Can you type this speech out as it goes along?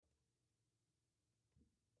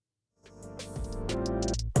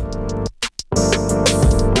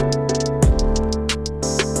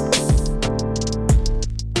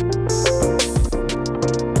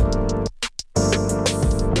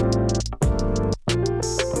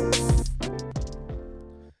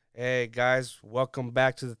Hey guys, welcome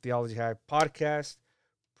back to the Theology High podcast.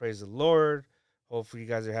 Praise the Lord. Hopefully, you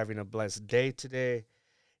guys are having a blessed day today.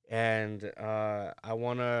 And I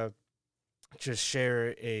want to just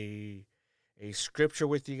share a scripture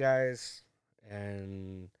with you guys,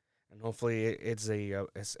 and hopefully it's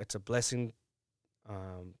a blessing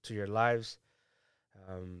to your lives.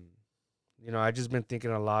 Um, I just been thinking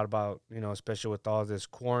a lot about especially with all this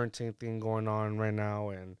quarantine thing going on right now,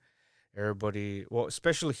 and everybody, well,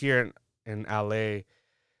 especially here in LA,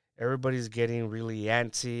 everybody's getting really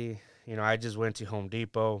antsy. I just went to Home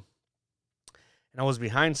Depot and I was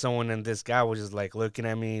behind someone, and this guy was just like looking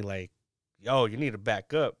at me like, "Yo, you need to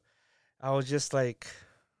back up." I was just like,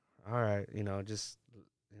 "All right, just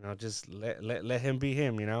let him be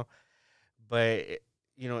him, But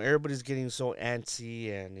everybody's getting so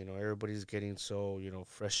antsy, and everybody's getting so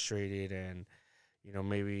frustrated, and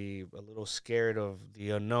maybe a little scared of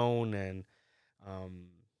the unknown, and um,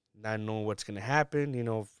 not knowing what's gonna happen.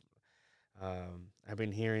 I've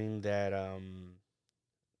been hearing that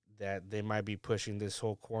they might be pushing this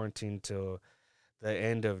whole quarantine to the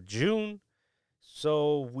end of June,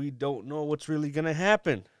 so we don't know what's really gonna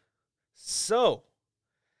happen. So,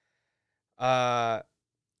 uh,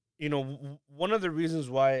 one of the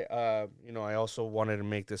reasons why I also wanted to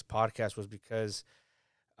make this podcast was because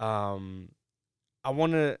um, I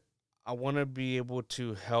wanna I wanna be able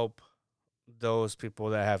to help those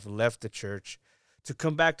people that have left the church to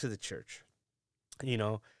come back to the church. You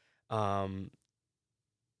know, um,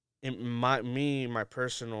 in my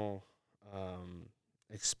personal um,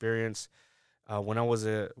 experience, when I was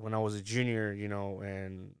a junior,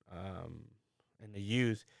 and in the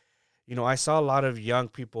youth, I saw a lot of young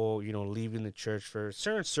people, leaving the church for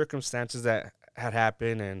certain circumstances that had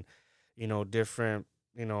happened, and different,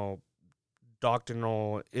 you know,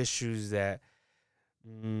 doctrinal issues that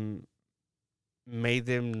mm, made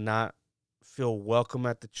them not feel welcome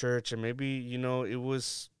at the church, and maybe it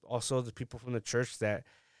was also the people from the church that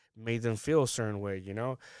made them feel a certain way,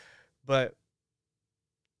 but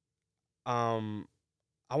um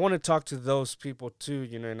I want to talk to those people too,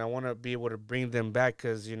 and I want to be able to bring them back,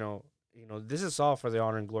 because this is all for the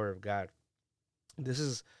honor and glory of God. This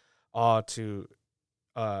is all to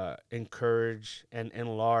encourage and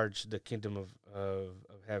enlarge the kingdom of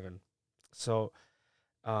heaven. So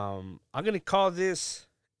I'm gonna call this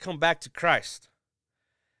 "Come Back to Christ."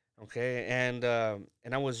 Okay, and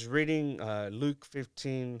I was reading Luke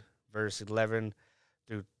 15 verse 11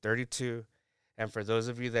 through 32, and for those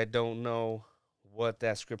of you that don't know what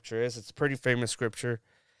that scripture is, it's a pretty famous scripture,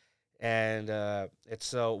 and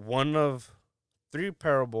it's one of three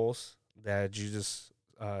parables that Jesus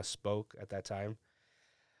spoke at that time.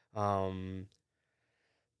 Um,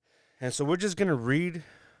 and so we're just gonna read,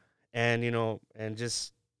 and and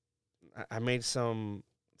just I made some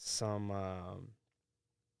some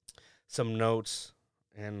notes,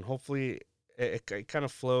 and hopefully it kind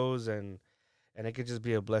of flows, and it could just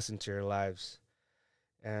be a blessing to your lives.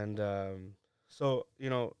 And so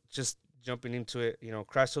just jumping into it,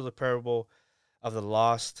 Christ told the parable of the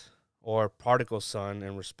lost or prodigal son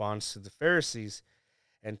in response to the Pharisees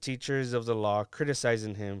and teachers of the law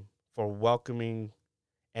criticizing him for welcoming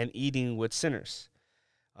and eating with sinners.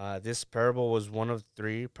 This parable was one of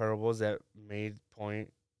three parables that made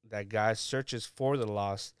point that God searches for the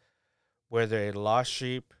lost, whether a lost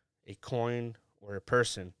sheep, a coin, or a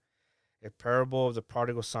person. A parable of the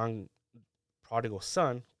prodigal son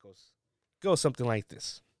goes something like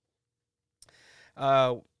this.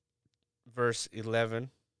 Uh, verse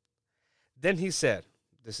 11. Then he said,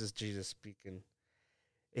 this is Jesus speaking,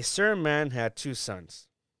 a certain man had two sons,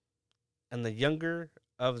 and the younger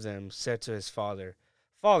of them said to his father,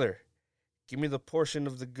 Father, give me the portion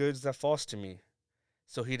of the goods that falls to me.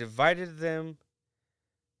 So he divided them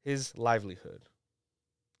his livelihood.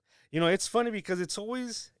 It's funny because it's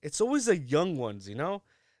always the young ones,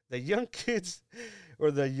 the young kids,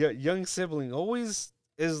 or the young sibling always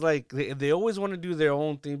is like they always want to do their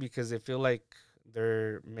own thing because they feel like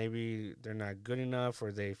they're not good enough,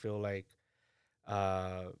 or they feel like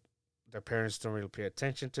uh their parents don't really pay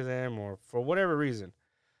attention to them, or for whatever reason.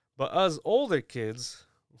 But us older kids,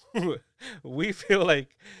 we feel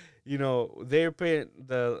like they're paying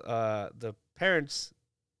the parents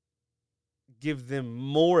give them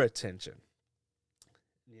more attention,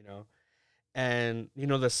 you know and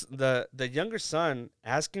the younger son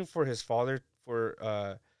asking for his father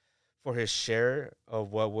for his share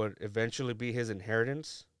of what would eventually be his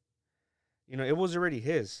inheritance. It was already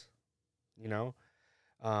his. You know,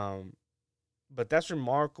 um, but that's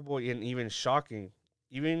remarkable and even shocking.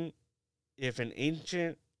 Even if an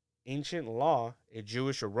ancient law, a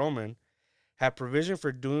Jewish or Roman, have provision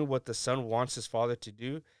for doing what the son wants his father to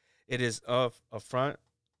do, it is of affront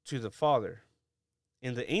to the father.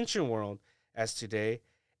 In the ancient world, as today,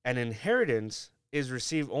 an inheritance is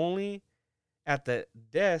received only at the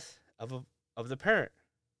death of the parent.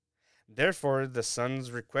 Therefore, the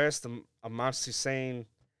son's request amounts to saying,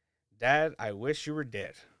 Dad, I wish you were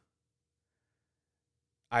dead.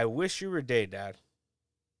 I wish you were dead, Dad.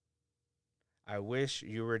 I wish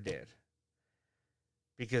you were dead.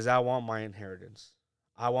 Because I want my inheritance.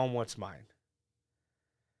 I want what's mine.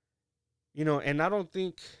 And I don't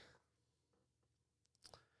think,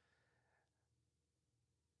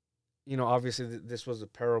 obviously this was a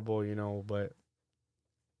parable, but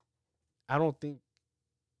I don't think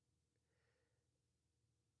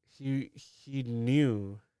he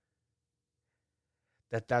knew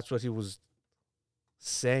that that's what he was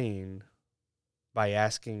saying by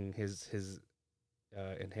asking his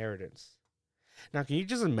inheritance. Now, can you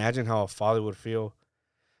just imagine how a father would feel?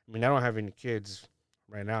 I mean, I don't have any kids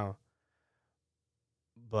right now,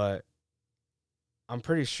 but I'm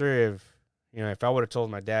pretty sure if I would have told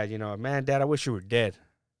my dad, man, Dad, I wish you were dead.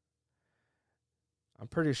 I'm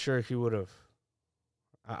pretty sure he would have.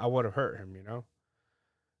 I would have hurt him.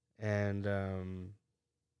 And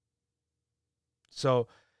so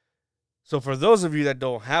for those of you that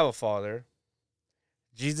don't have a father,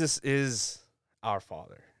 Jesus is our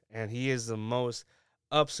father, and he is the most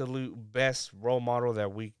absolute best role model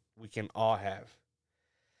that we can all have.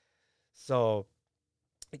 So,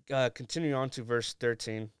 continue on to verse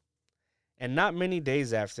 13. And not many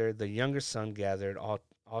days after, the younger son gathered all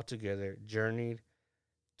together, journeyed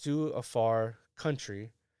to a far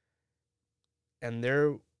country, and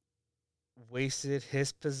there wasted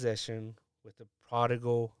his possession with the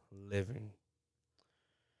prodigal living.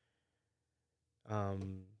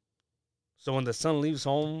 Um, so when the son leaves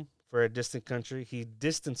home for a distant country, he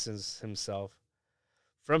distances himself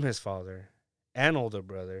from his father and older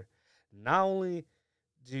brother, not only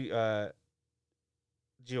ge- uh,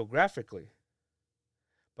 geographically,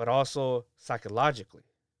 but also psychologically.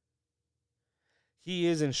 He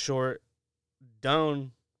is, in short,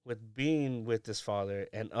 done with being with his father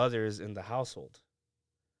and others in the household.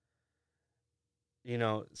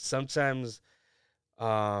 Sometimes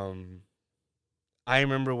um, I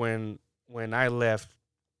remember when I left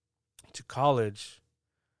to college,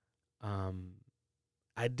 um,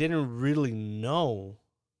 I didn't really know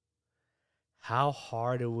how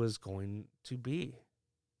hard it was going to be.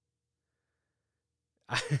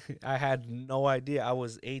 I, I had no idea. I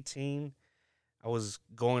was 18. I was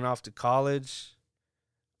going off to college.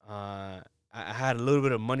 I had a little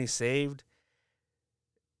bit of money saved.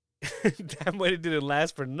 That money didn't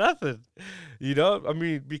last for nothing. I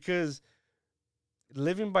mean, because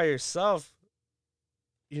living by yourself,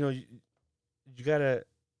 you gotta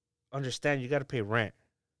understand. You gotta pay rent.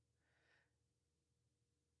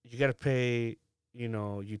 You gotta pay,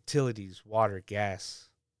 utilities, water, gas.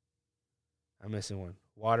 I'm missing one: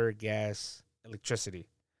 water, gas, electricity,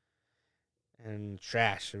 and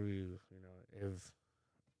trash.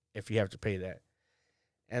 If you have to pay that,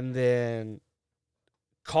 and then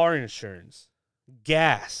car insurance,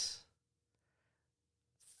 gas,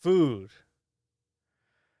 food,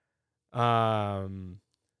 um,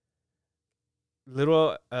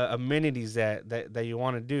 little amenities that you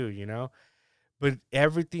want to do. But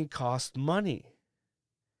everything costs money.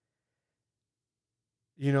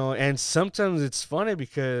 And sometimes it's funny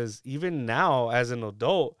because even now as an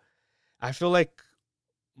adult, I feel like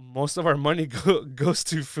most of our money goes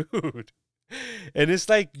to food. And it's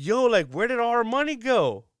like, yo, like, where did all our money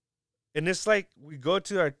go? And it's like we go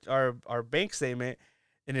to our bank statement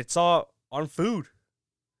and it's all on food.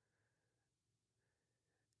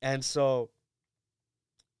 And so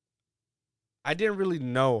I didn't really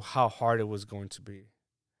know how hard it was going to be.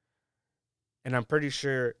 And I'm pretty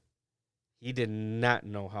sure he did not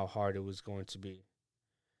know how hard it was going to be.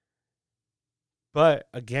 But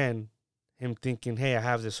again, him thinking, hey, I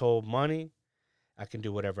have this whole money. I can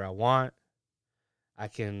do whatever I want. I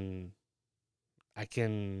can I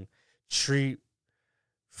can treat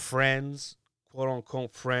friends, quote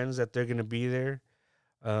unquote friends, that they're gonna be there.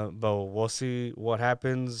 But we'll see what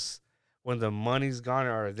happens when the money's gone.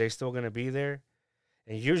 Are they still gonna be there?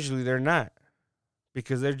 And usually they're not,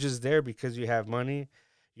 because they're just there because you have money.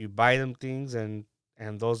 You buy them things, and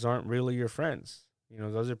those aren't really your friends.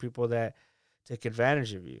 Those are people that take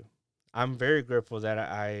advantage of you. I'm very grateful that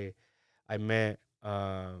I met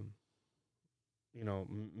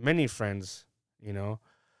many friends, you know,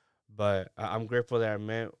 but I'm grateful that I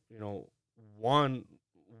met one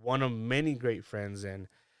one of many great friends, and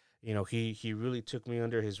he really took me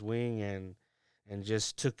under his wing, and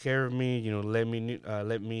just took care of me. Let me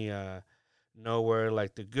know where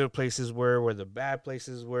like the good places were, where the bad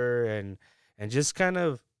places were, and just kind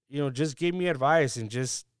of just gave me advice and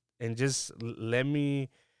just let me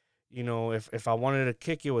if I wanted to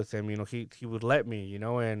kick it with him, he would let me,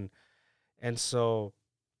 and so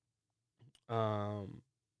um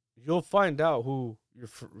you'll find out who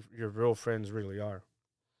your real friends really are.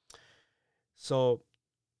 So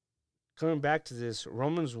coming back to this,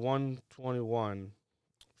 Romans 1:21,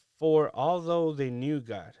 for although they knew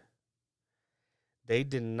God, they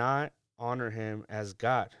did not honor him as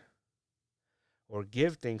God or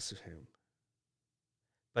give thanks to him,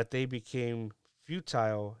 but they became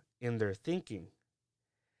futile in their thinking,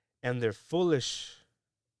 and their foolish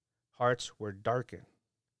hearts were darkened.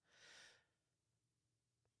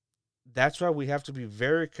 That's why we have to be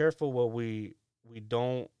very careful what we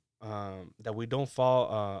don't that we don't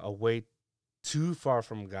fall away too far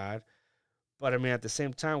from God. But I mean, at the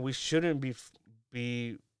same time, we shouldn't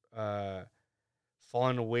be uh,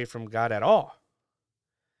 falling away from God at all.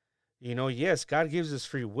 Yes, God gives us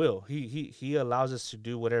free will. He allows us to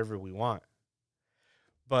do whatever we want.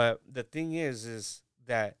 But the thing is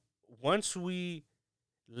that once we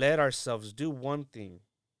let ourselves do one thing,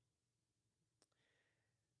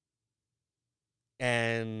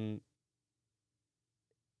 and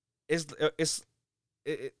it's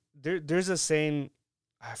there's a saying,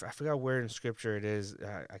 I forgot where in scripture it is.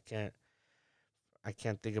 I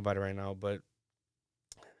can't think about it right now, but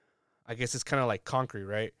I guess it's kind of like concrete,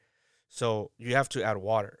 right? So you have to add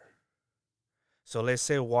water. So let's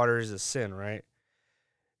say water is a sin, right?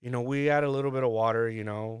 We add a little bit of water,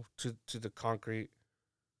 to the concrete,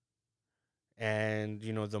 and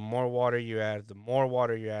the more water you add, the more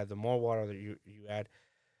water you add, the more water that you add,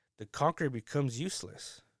 the concrete becomes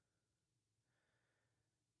useless.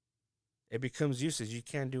 It becomes useless. You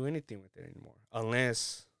can't do anything with it anymore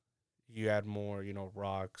unless you add more,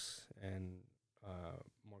 rocks and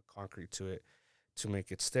more concrete to it to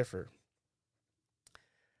make it stiffer.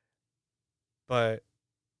 But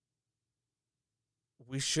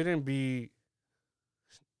we shouldn't be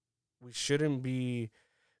we shouldn't be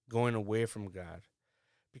going away from God,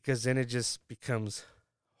 because then it just becomes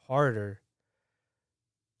harder,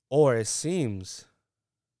 or it seems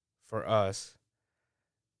for us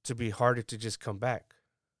to be harder to just come back.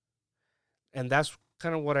 And that's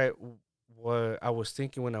kind of what I was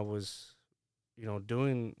thinking when I was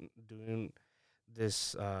doing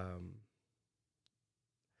this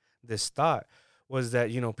this thought, was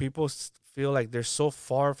that people feel like they're so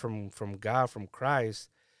far from God, from Christ,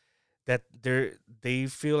 that they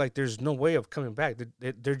feel like there's no way of coming back.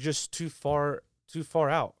 They're just too far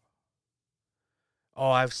out. Oh,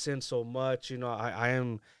 I've sinned so much.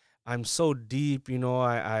 I'm so deep.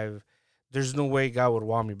 I've there's no way God would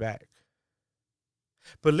want me back.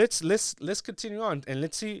 But let's continue on, and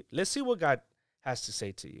let's see what God has to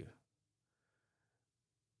say to you.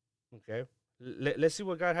 Okay, let's see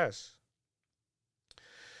what God has.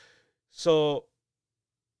 So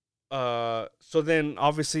so then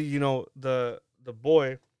obviously the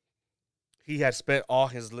boy, he had spent all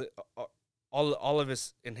of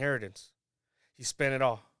his inheritance. He spent it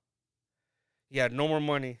all. He had no more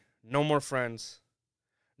money, no more friends,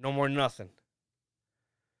 no more nothing.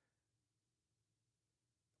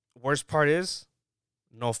 Worst part is,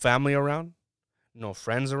 no family around, no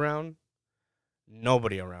friends around,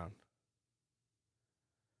 nobody around.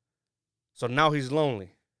 So now he's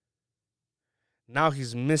lonely. Now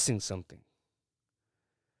he's missing something.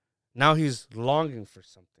 Now he's longing for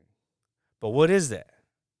something. But what is that?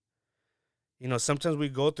 Sometimes we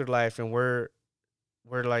go through life and we're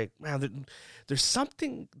like, man, there's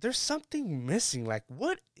something missing. Like,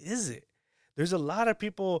 what is it? There's a lot of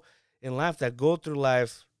people in life that go through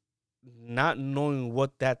life not knowing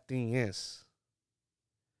what that thing is.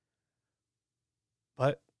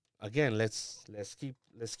 But again, let's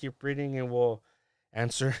keep reading, and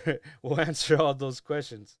answer we'll answer all those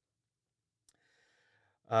questions.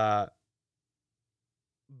 Uh,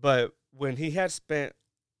 but when he had spent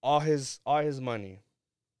all his money,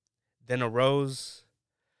 then arose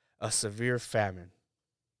a severe famine.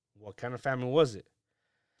 What kind of famine was it?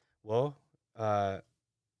 Well, uh,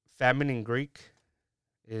 famine in Greek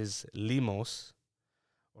is limos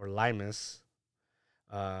or limus,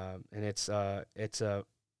 and it's a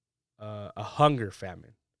hunger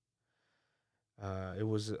famine.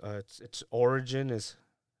 Its origin is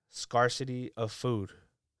scarcity of food,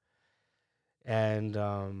 and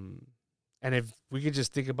if we could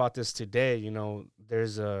just think about this today,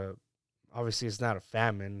 there's a obviously it's not a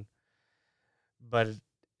famine, but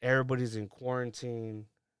everybody's in quarantine.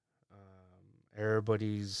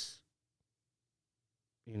 Everybody's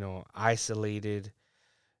isolated,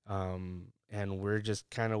 and we're just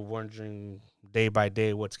kind of wondering day by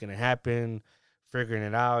day what's going to happen, figuring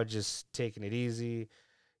it out, just taking it easy,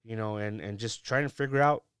 and just trying to figure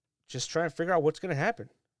out, what's going to happen.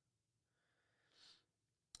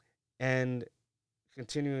 And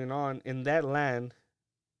continuing on in that land,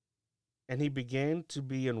 and he began to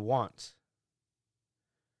be in want.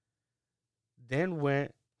 Then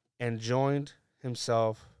went and joined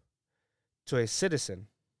himself to a citizen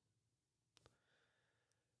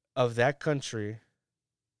of that country,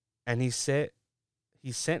 and he sent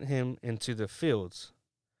him into the fields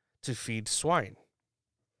to feed swine.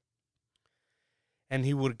 And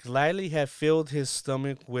he would gladly have filled his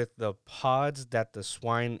stomach with the pods that the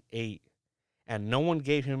swine ate, and no one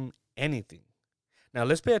gave him anything. Now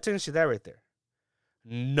let's pay attention to that right there.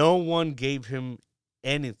 No one gave him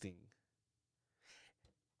anything,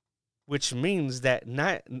 which means that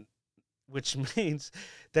not which means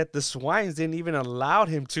that the swines didn't even allow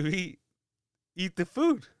him to eat the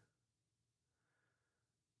food.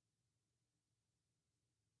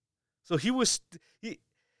 So he was he,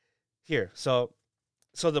 here. So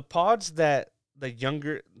the pods that the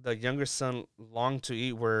younger son longed to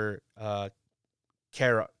eat were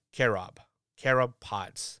carob carob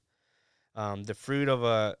pods, the fruit of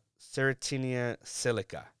a Serratinia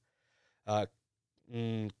silica. Uh,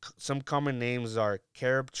 some common names are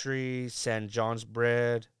carob tree, St. John's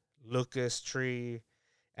bread, Lucas tree,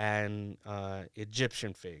 and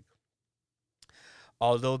Egyptian fig.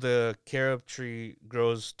 Although the carob tree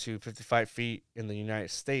grows to 55 feet in the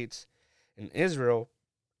United States, in Israel,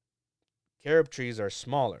 carob trees are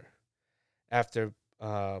smaller. After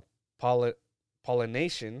polli-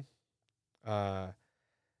 pollination, uh,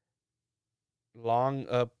 long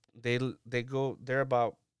up they go they're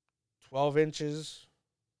about 12 inches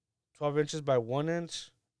 12 inches by 1 inch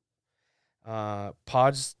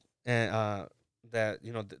pods, and that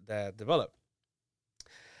that develop.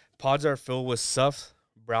 Pods are filled with soft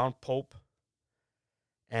brown pulp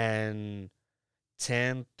and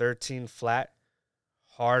 10, 13 flat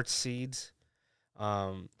hard seeds.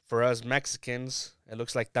 For us Mexicans, it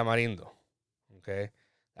looks like tamarindo. Okay,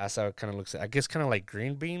 that's how it kind of looks. I guess kind of like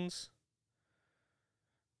green beans.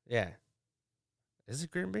 Yeah, is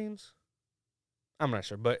it green beans? I'm not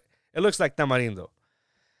sure, but it looks like tamarindo.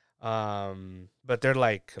 But they're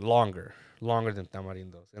like longer than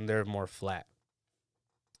tamarindos, and they're more flat.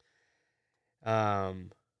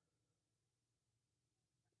 Um,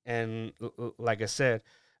 and like I said,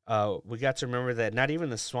 we got to remember that not even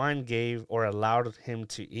the swine gave or allowed him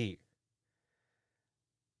to eat.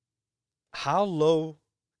 How low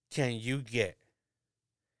can you get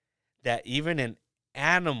that even an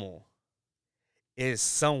animal is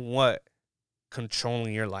somewhat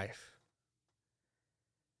controlling your life?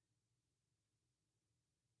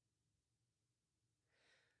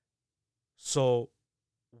 So,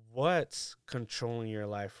 what's controlling your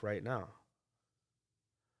life right now?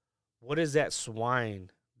 What is that swine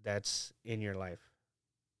that's in your life?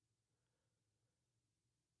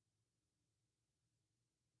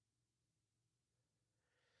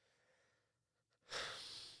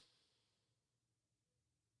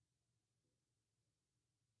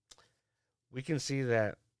 We can see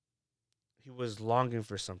that he was longing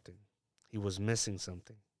for something. He was missing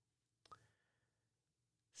something.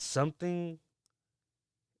 Something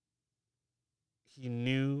he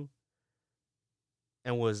knew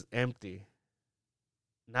and was empty.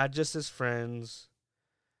 Not just his friends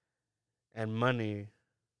and money,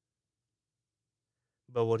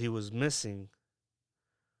 but what he was missing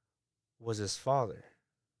was his father.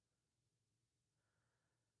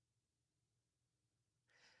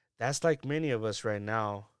 That's like many of us right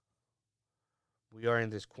now. We are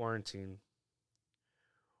in this quarantine.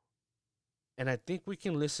 And I think we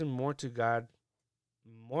can listen more to God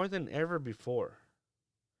more than ever before.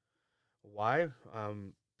 Why?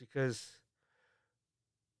 Because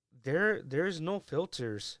there's no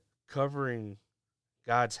filters covering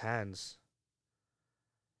God's hands,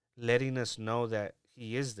 letting us know that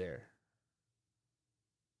He is there.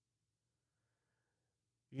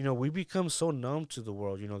 We become so numb to the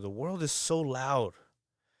world. The world is so loud.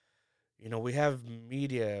 We have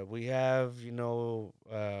media, we have,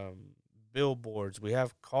 billboards, we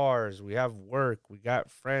have cars, we have work, we got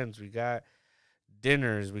friends, we got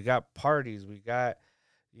dinners, we got parties, we got,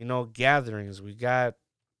 gatherings,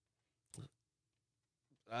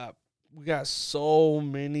 uh, we got so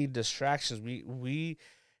many distractions. We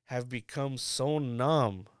have become so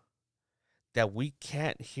numb that we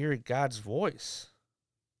can't hear God's voice.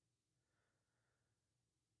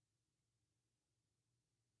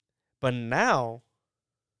 But now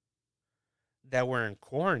that we're in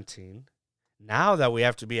quarantine, now that we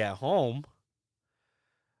have to be at home,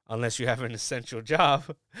 unless you have an essential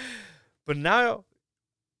job, but now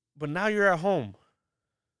you're at home.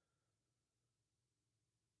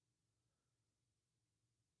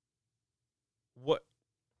 What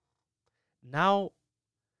now?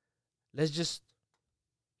 Let's just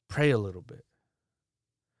pray a little bit.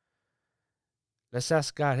 Let's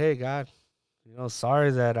ask God, hey God,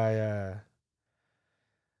 sorry that I've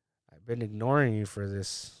been ignoring you for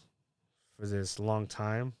this long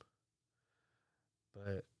time,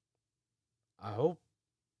 but I hope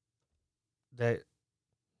that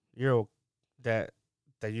you're that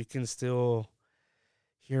that you can still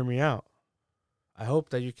hear me out. I hope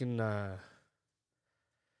that you can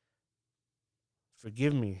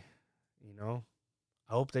forgive me, you know.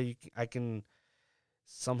 I hope that I can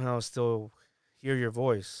somehow still hear your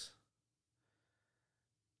voice.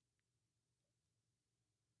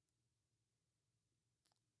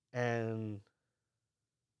 And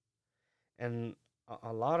and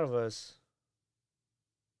a lot of us,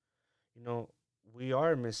 you know, we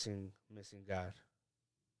are missing God.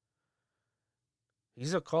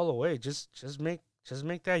 He's a call away. Just make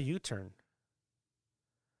that U-turn.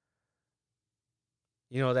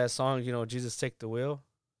 You know that song, Jesus take the wheel?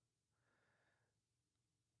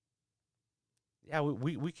 Yeah,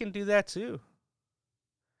 we can do that too.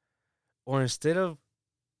 Or instead of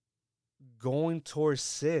going towards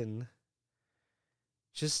sin,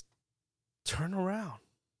 just turn around.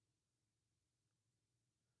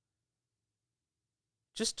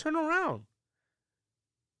 Just turn around.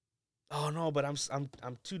 Oh no, but I'm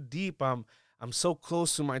too deep. I'm so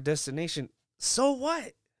close to my destination. So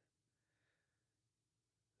what?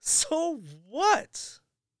 So what?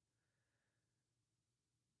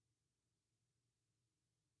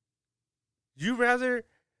 You rather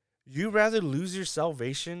you rather lose your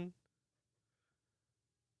salvation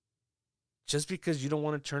just because you don't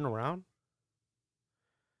want to turn around?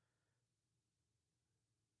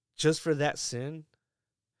 Just for that sin?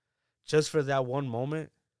 Just for that one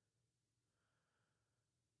moment?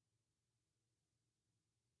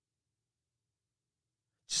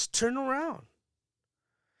 Just turn around.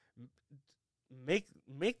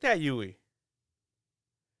 Make that Yui.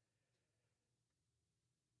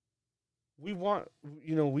 We want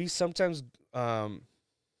we sometimes um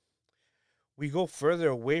we go further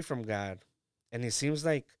away from God, and it seems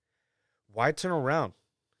like, why turn around?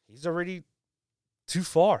 He's already too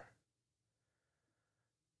far.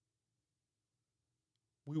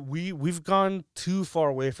 We've gone too far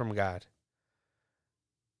away from God.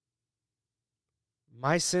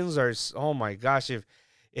 My sins are, oh my gosh, if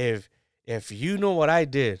if you know what I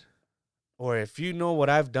did, or if you know what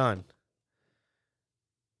I've done,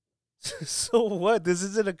 so what? This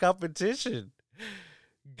isn't a competition.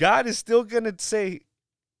 God is still going to say,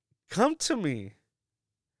 "Come to me."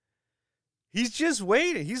 He's just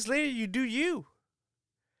waiting. He's letting you do you.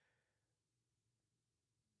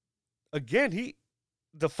 Again,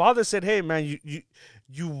 the father said, "Hey man,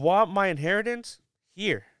 you want my inheritance?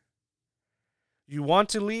 Here. You want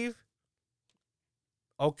to leave?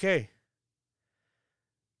 Okay.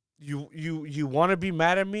 You want to be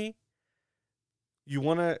mad at me? You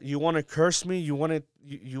want to curse me? You want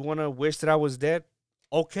to wish that I was dead?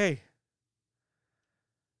 Okay.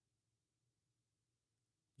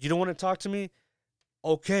 You don't want to talk to me?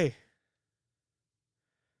 Okay.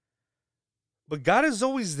 But God is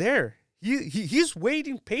always there. He's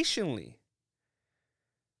waiting patiently.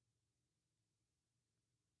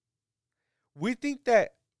 We think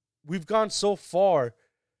that we've gone so far,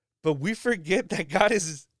 but we forget that God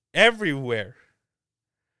is everywhere.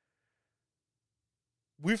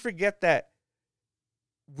 We forget that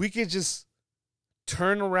we can just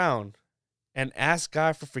turn around and ask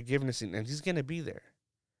God for forgiveness, and He's going to be there.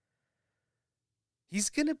 He's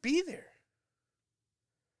going to be there.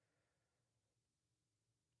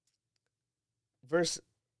 Verse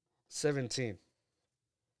 17.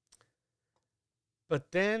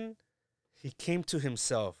 But then he came to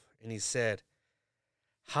himself and he said,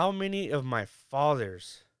 how many of my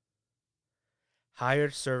father's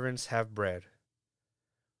hired servants have bread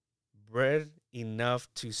enough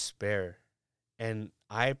to spare, and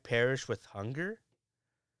I perish with hunger?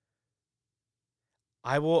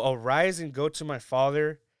 I will arise and go to my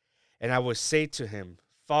father, and I will say to him,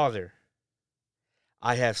 Father,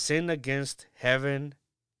 I have sinned against heaven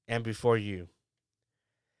and before you,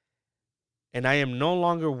 and I am no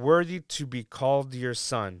longer worthy to be called your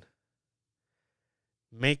son.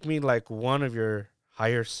 Make me like one of your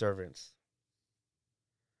hired servants.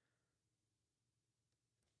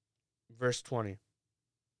 Verse 20.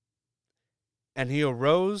 And he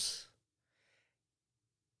arose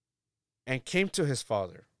and came to his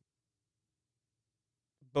father.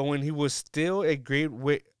 But when he was still a great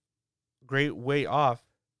way off,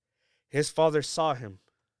 his father saw him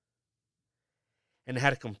and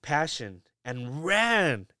had compassion and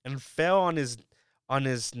ran and fell on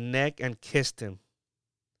his neck and kissed him.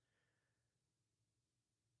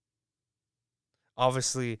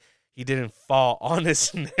 Obviously, he didn't fall on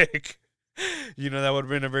his neck. That would have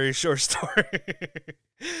been a very short story.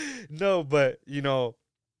 No, but you know,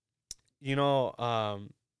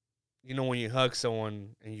 um, when you hug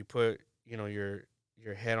someone and you put your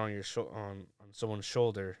head on on someone's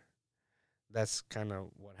shoulder, that's kind of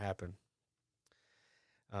what happened.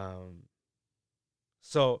 Um,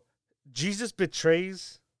 so Jesus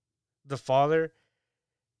betrays the Father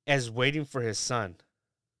as waiting for his Son.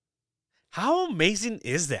 How amazing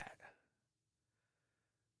is that?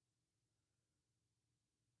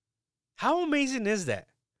 How amazing is that?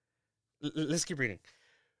 Let's keep reading.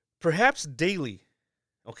 Perhaps daily,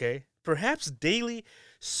 okay? Perhaps daily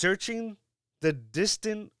searching the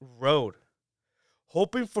distant road,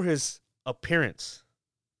 hoping for his appearance.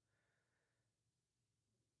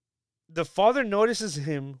 The Father notices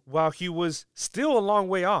him while he was still a long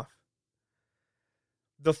way off.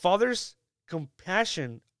 The Father's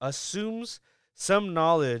compassion assumes some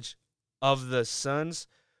knowledge of the Son's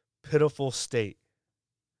pitiful state,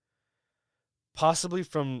 possibly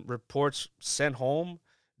from reports sent home.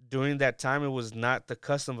 During that time, it was not the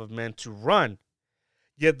custom of men to run,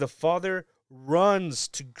 yet the Father runs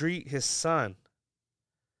to greet his Son.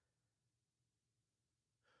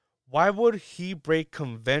 Why would he break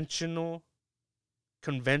convention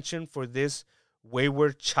for this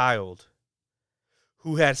wayward child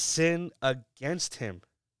who had sinned against him?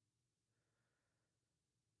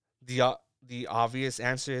 The obvious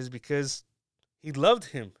answer is because he loved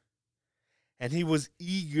him and he was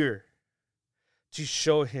eager to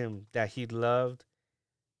show him that he loved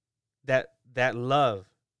that love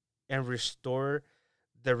and restore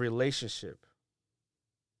the relationship.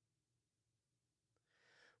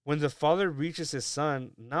 When the Father reaches his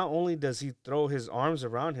Son, not only does he throw his arms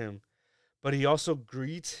around him, but he also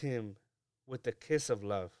greets him with a kiss of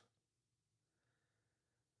love.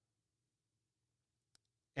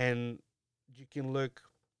 And you can look,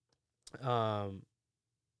 um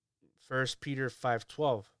 1 Peter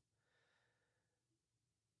 5:12.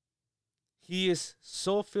 He is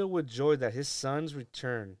so filled with joy that his Son's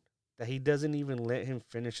return that he doesn't even let him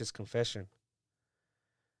finish his confession.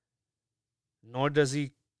 Nor does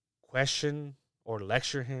he question or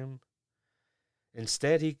lecture him.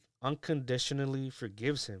 Instead, he unconditionally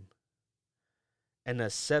forgives him and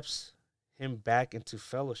accepts him back into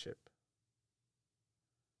fellowship.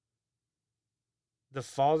 The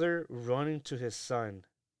Father running to his Son,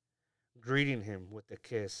 greeting him with a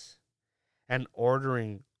kiss, and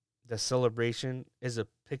ordering the celebration is a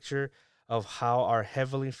picture of how our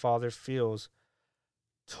Heavenly Father feels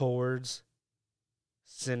towards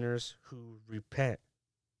sinners who repent.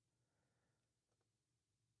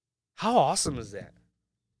 How awesome is that?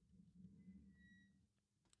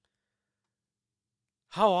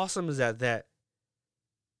 How awesome is that? That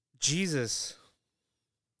Jesus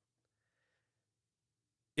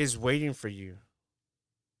is waiting for you,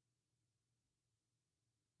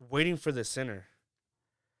 waiting for the sinner.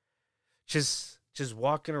 Just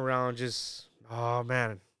walking around, just, oh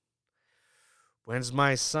man, when's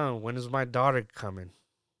my son? When is my daughter coming?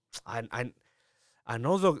 I I I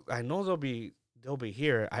know they'll be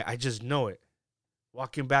here. I just know it.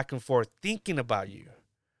 Walking back and forth, thinking about you.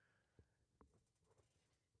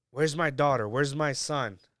 Where's my daughter? Where's my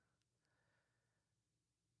son?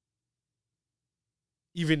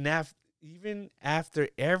 Even after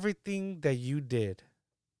everything that you did,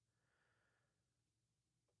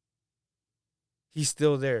 he's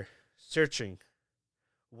still there, searching,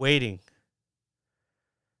 waiting.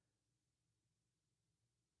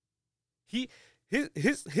 He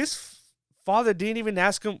his father didn't even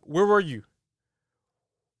ask him, "Where were you?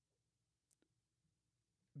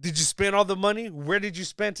 Did you spend all the money? Where did you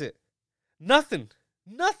spend it?" Nothing.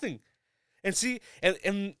 Nothing. And see,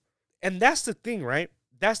 and that's the thing, right?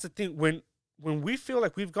 That's the thing. When we feel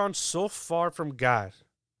like we've gone so far from God,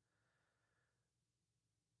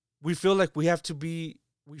 we feel like we have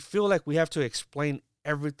to explain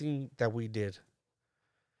everything that we did.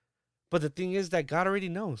 But the thing is that God already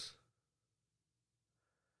knows.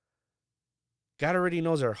 God already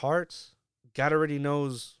knows our hearts. God already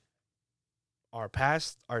knows our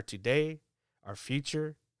past, our today, our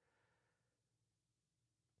future.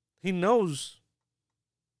 He knows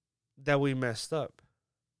that we messed up.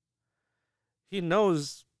 He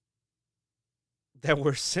knows that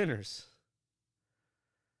we're sinners.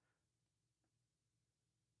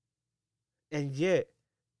 And yet,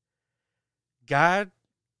 God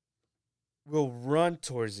will run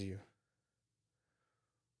towards you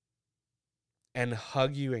and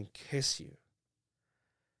hug you and kiss you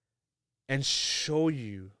and show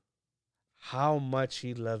you how much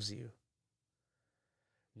He loves you.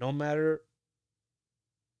 No matter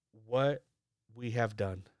what we have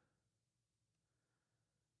done.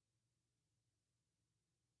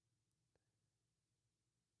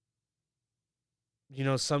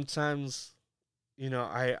 Sometimes,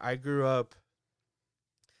 I grew up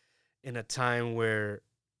in a time where,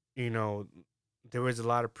 you know, there was a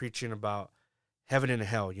lot of preaching about heaven and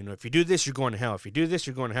hell. If you do this, you're going to hell. If you do this,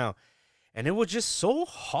 you're going to hell. And it was just so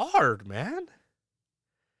hard, man.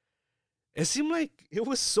 It seemed like it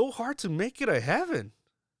was so hard to make it a heaven.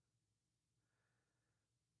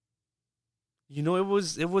 It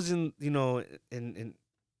was in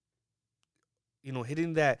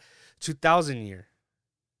hitting that 2000 year.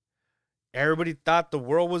 Everybody thought the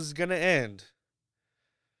world was gonna end.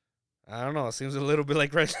 I don't know. It seems a little bit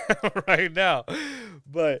like right now, right now,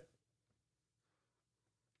 but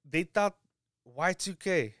they thought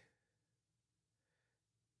Y2K,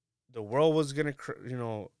 the world was gonna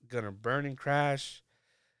burn and crash.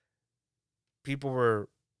 People were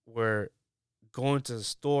going to the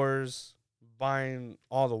stores, buying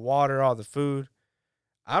all the water, all the food.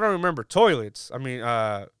 I don't remember toilets. I mean,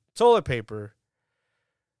 toilet paper,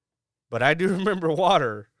 but I do remember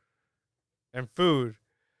water and food.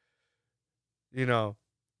 You know,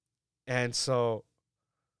 and so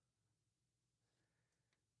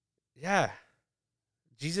yeah,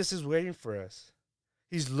 Jesus is waiting for us.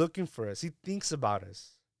 He's looking for us. He thinks about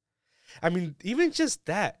us. I mean, even just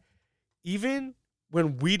that, even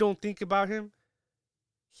when we don't think about him,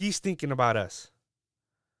 he's thinking about us.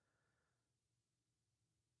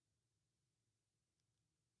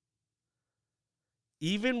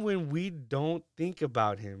 Even when we don't think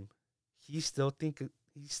about him, he still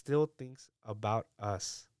thinks about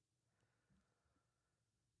us.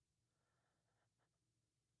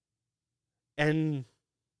 And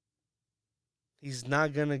he's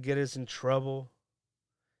not going to get us in trouble.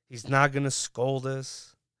 He's not going to scold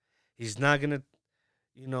us. He's not going to,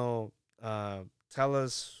 you know, tell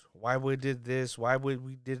us why we did this, why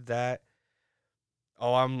we did that.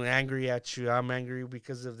 Oh, I'm angry at you. I'm angry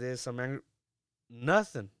because of this. I'm angry.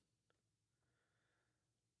 Nothing.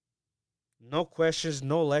 No questions,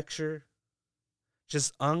 no lecture.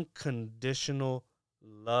 Just unconditional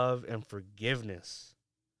love and forgiveness.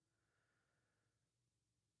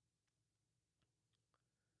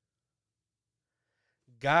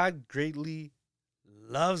 God greatly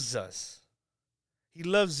loves us. He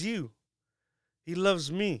loves you. He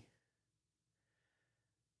loves me.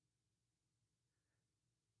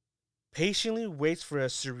 Patiently waits for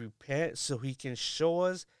us to repent so he can show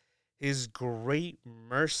us his great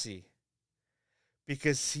mercy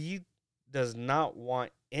because he does not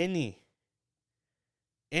want anyone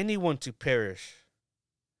to perish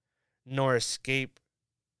nor escape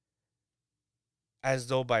as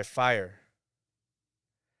though by fire.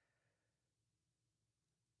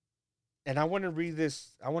 And I want to read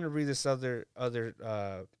this. I want to read this other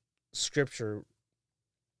scripture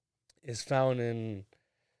is found in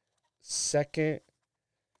second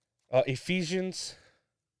Ephesians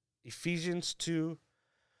 2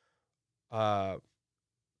 uh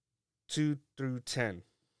 2 through 10.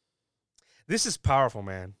 This is powerful,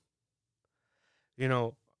 man. You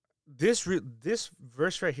know, this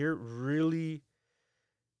verse right here really,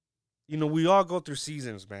 we all go through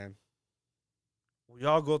seasons, man. We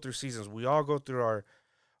all go through seasons. We all go through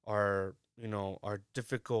our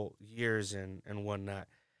difficult years and whatnot.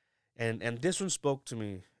 And this one spoke to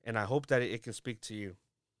me, and I hope that it can speak to you.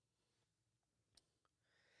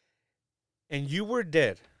 And you were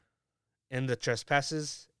dead in the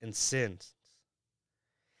trespasses and sins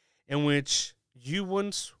in which you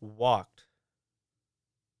once walked.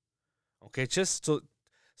 Okay, just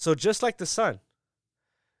like the sun.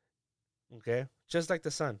 Okay, just like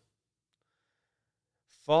the sun.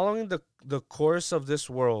 Following the course of this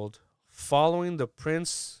world, following the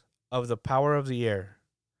prince of the power of the air,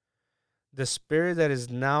 the spirit that is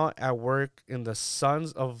now at work in the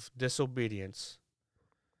sons of disobedience,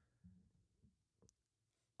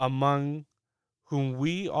 among whom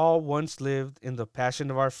we all once lived in the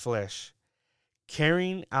passion of our flesh,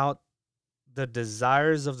 carrying out the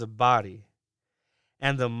desires of the body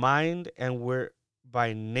and the mind, and were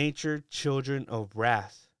by nature children of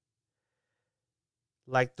wrath,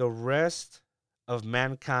 like the rest of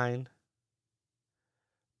mankind.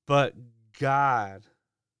 But God,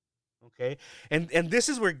 okay, and this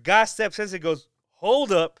is where God steps in and goes,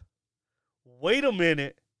 hold up, wait a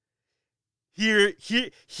minute.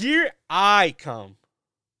 Here I come.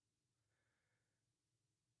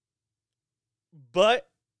 But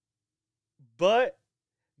but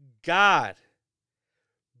God,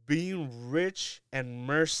 being rich and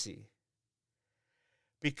mercy,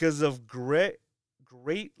 because of great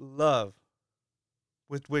love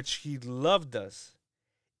with which he loved us,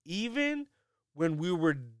 even when we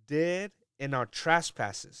were dead in our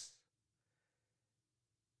trespasses,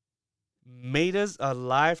 made us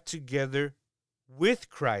alive together with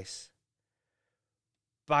Christ.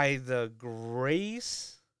 By the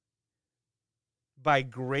grace, by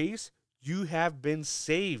grace, you have been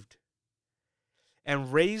saved,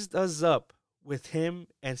 and raised us up with him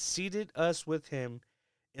and seated us with him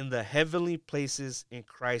in the heavenly places in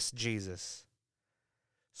Christ Jesus,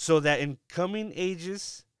 so that in coming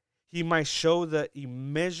ages he might show the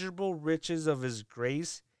immeasurable riches of his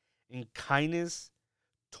grace and kindness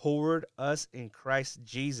toward us in Christ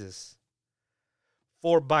Jesus.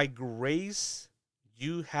 For by grace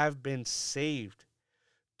you have been saved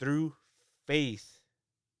through faith.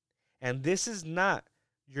 And this is not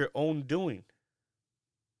your own doing,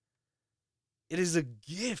 it is a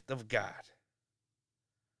gift of God.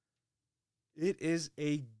 It is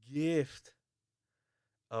a gift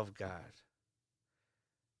of God.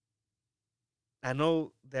 I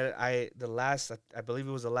know that I believe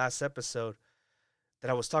it was the last episode that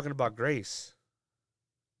I was talking about grace.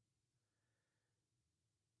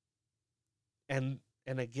 And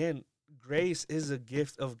again, grace is a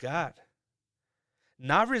gift of God.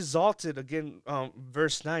 Not resulted, again,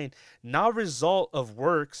 verse 9, not result of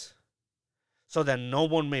works, so that no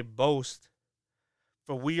one may boast.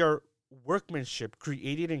 For we are workmanship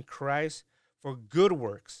created in Christ for good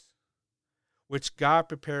works, which God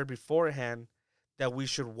prepared beforehand that we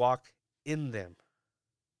should walk in them.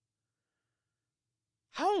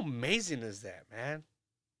 How amazing is that, man?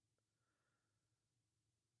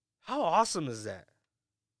 How awesome is that?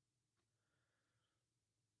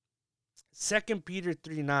 2 Peter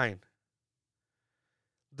 3:9.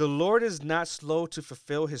 The Lord is not slow to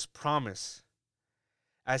fulfill his promise,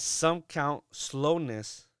 as some count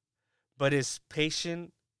slowness, but is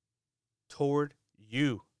patient toward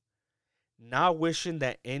you, not wishing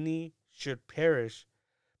that any should perish,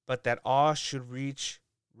 but that all should reach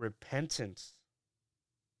repentance.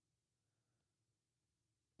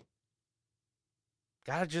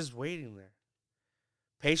 God just waiting there,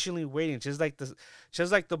 patiently waiting, just like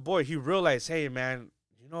the boy. He realized, hey man,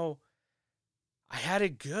 I had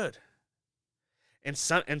it good. And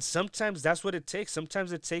sometimes that's what it takes.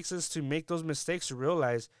 Sometimes it takes us to make those mistakes to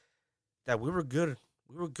realize that we were good.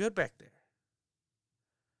 We were good back there.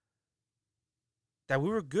 That we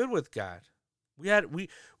were good with God. We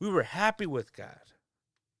were happy with God.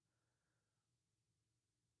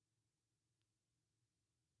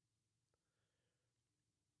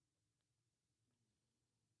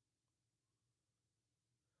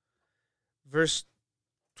 Verse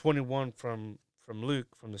 21 from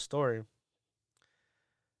Luke, from the story.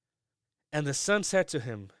 And the son said to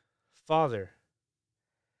him, Father,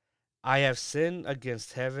 I have sinned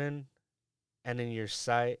against heaven and in your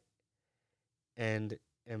sight, and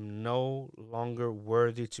am no longer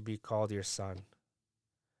worthy to be called your son.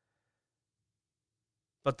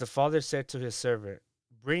 But the father said to his servant,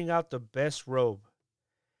 Bring out the best robe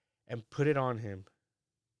and put it on him,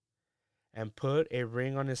 and put a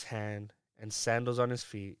ring on his hand and sandals on his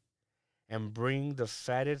feet, and bring the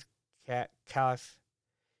fatted calf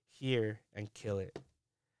here and kill it.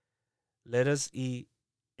 Let us eat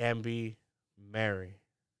and be merry.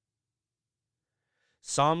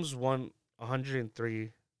 Psalms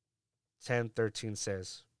 103, 10, 13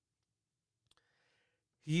 says,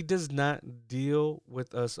 He does not deal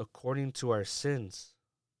with us according to our sins,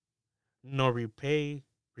 nor repay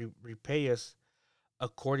us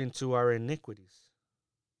according to our iniquities.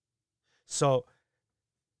 So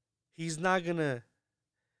he's not gonna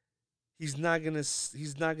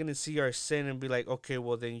see our sin and be like, okay,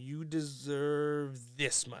 well then you deserve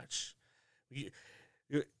this much. You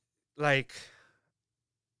like,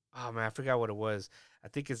 oh man, I forgot what it was. I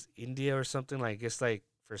think it's India or something. Like it's like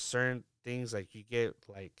for certain things, like you get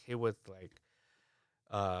like hit with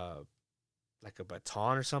uh like a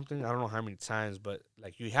baton or something. I don't know how many times, but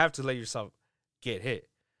like you have to let yourself get hit.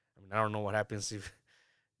 I mean, I don't know what happens if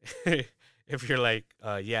if you're like,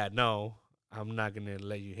 yeah, no, I'm not gonna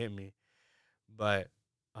let you hit me. But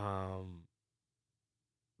um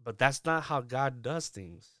but that's not how God does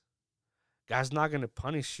things. God's not gonna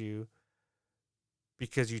punish you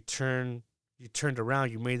because you turned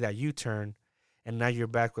around, you made that U-turn, and now you're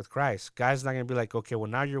back with Christ. God's not gonna be like, okay, well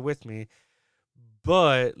now you're with me,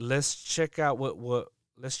 but let's check out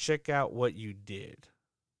let's check out what you did.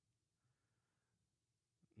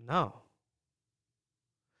 No.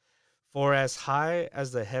 For as high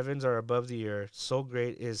as the heavens are above the earth, so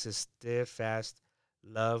great is his steadfast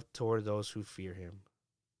love toward those who fear him.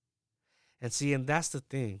 And see, and that's the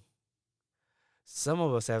thing. Some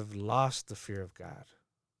of us have lost the fear of God.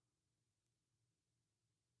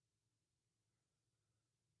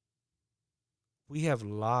 We have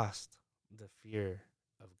lost the fear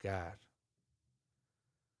of God.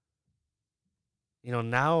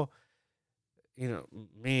 Now,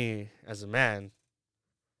 me as a man,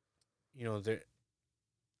 there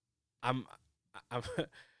I'm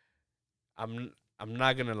I'm I'm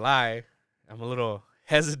not gonna lie. I'm a little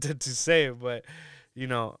hesitant to say it, but you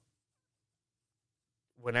know,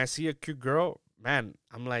 when I see a cute girl, man,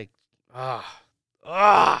 I'm like, ah,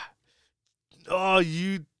 ah, oh,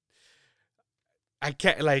 I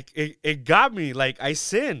can't, like, it got me, like, I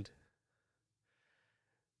sinned,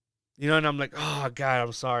 and I'm like, oh, God,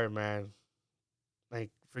 I'm sorry, man.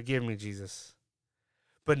 Like, forgive me, Jesus.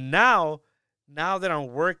 But now that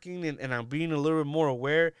I'm working and I'm being a little bit more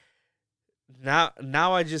aware, now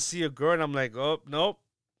I just see a girl and I'm like, oh, nope,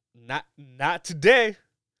 not today.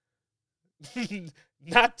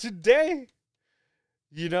 Not today,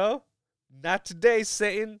 you know? Not today,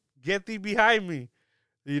 Satan. Get thee behind me,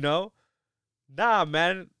 you know? Nah,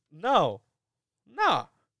 man. No. Nah.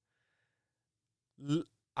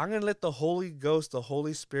 I'm going to let the Holy Ghost, the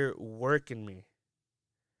Holy Spirit work in me.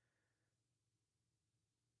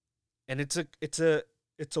 And it's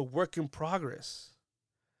a work in progress.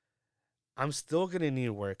 I'm still going to need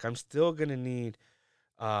work. I'm still going to need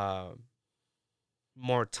uh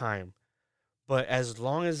more time. But as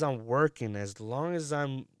long as I'm working, as long as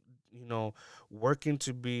I'm, working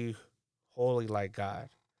to be holy like God,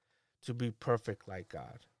 to be perfect like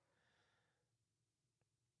God,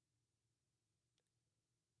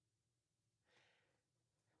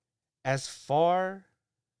 as far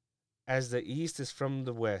as the east is from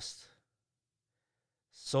the west,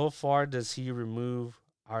 so far does he remove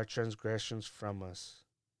our transgressions from us.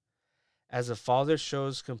 As a father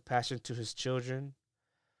shows compassion to his children,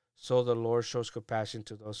 so the Lord shows compassion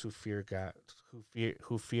to those who fear God,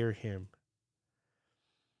 who fear him.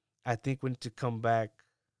 I think we need to come back.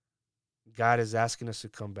 God is asking us to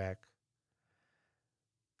come back.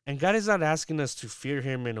 And God is not asking us to fear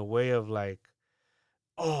him in a way of like,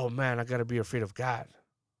 oh man, I got to be afraid of God.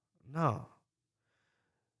 No.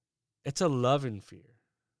 It's a loving fear.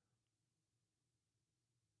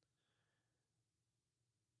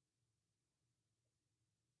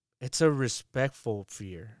 It's a respectful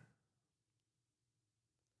fear.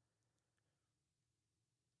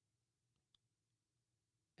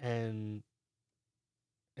 And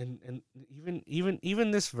and even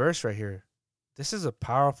this verse right here, this is a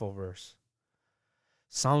powerful verse.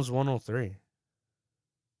 Psalms 103.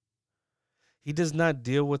 He does not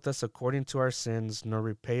deal with us according to our sins, nor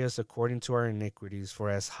repay us according to our iniquities. For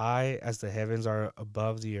as high as the heavens are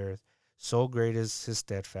above the earth, so great is his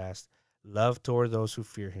steadfast love toward those who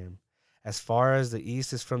fear him. As far as the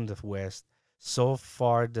east is from the west, so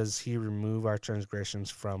far does he remove our transgressions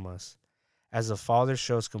from us. As a father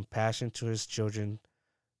shows compassion to his children,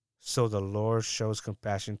 so the Lord shows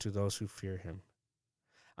compassion to those who fear him.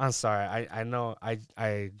 I'm sorry, I know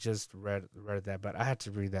I just read that, but I had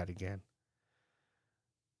to read that again.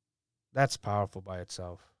 That's powerful by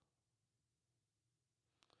itself.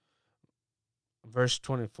 Verse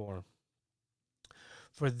 24.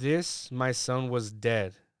 For this my son was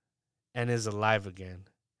dead and is alive again.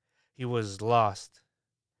 He was lost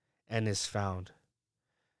and is found.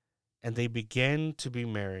 And they began to be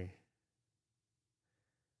merry.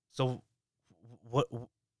 So what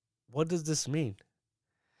what does this mean?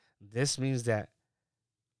 This means that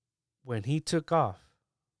when he took off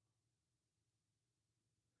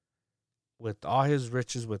with all his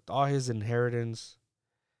riches, with all his inheritance,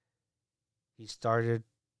 he started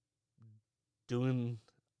doing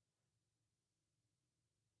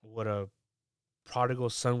what a prodigal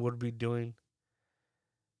son would be doing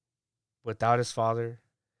without his father.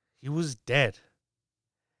 He was dead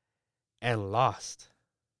and lost.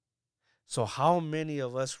 So, how many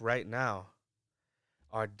of us right now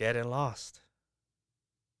are dead and lost?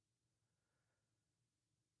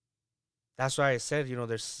 That's why I said,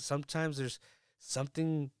 there's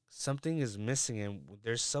something is missing, and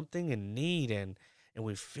there's something in need, and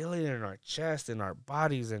we feel it in our chest, in our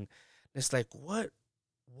bodies, and it's like, what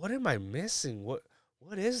am I missing? What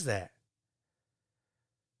is that?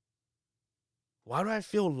 Why do I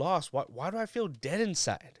feel lost? Why do I feel dead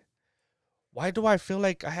inside? Why do I feel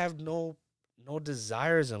like I have no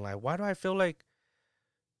desires in life? Why do I feel like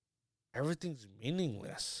everything's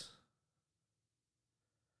meaningless.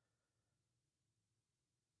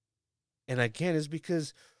 And again, it's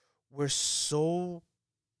because we're so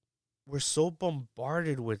we're so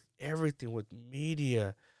bombarded with everything, with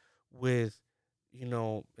media, with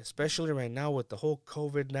especially right now with the whole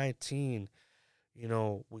COVID-19.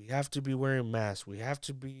 We have to be wearing masks. We have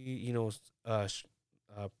to be,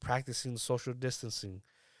 practicing social distancing.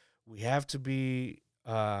 We have to be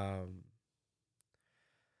um,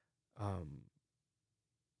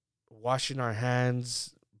 washing our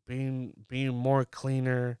hands, being more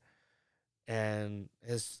cleaner, and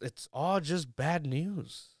it's all just bad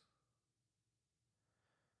news.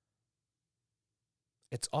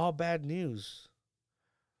 It's all bad news.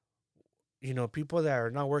 People that are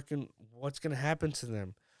not working, what's gonna happen to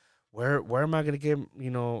them? Where am I gonna get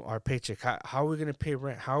our paycheck? How are we gonna pay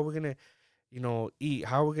rent? How are we gonna eat?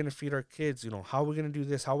 How are we gonna feed our kids? How are we gonna do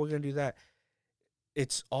this? How are we gonna do that?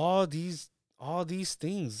 It's all these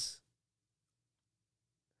things.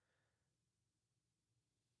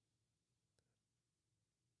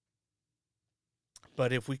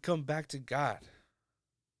 But if we come back to God,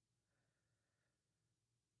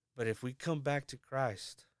 but if we come back to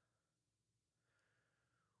Christ,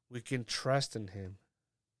 we can trust in Him,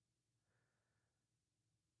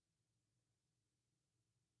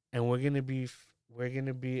 and we're gonna be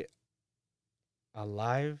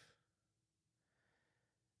alive,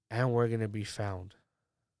 and we're gonna be found.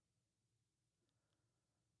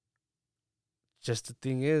 Just the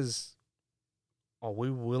thing is, are we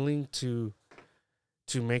willing to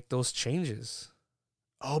make those changes?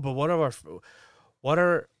 Oh, but what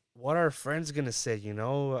are our friends gonna say?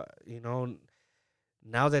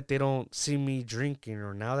 Now that they don't see me drinking,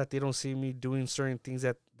 or now that they don't see me doing certain things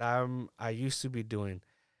that I used to be doing,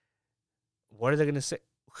 what are they gonna say?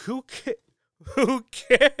 Who ca- who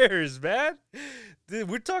cares, man? Dude,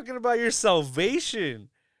 we're talking about your salvation.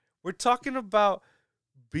 We're talking about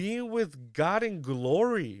being with God in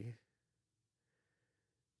glory.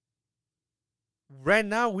 Right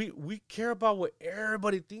now, we care about what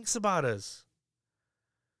everybody thinks about us.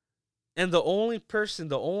 And the only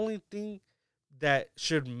thing that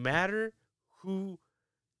should matter who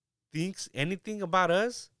thinks anything about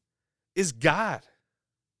us is God.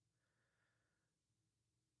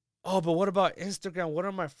 Oh, but what about Instagram? What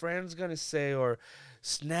are my friends going to say? Or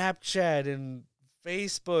Snapchat and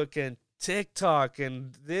Facebook and TikTok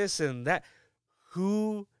and this and that?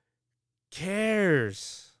 Who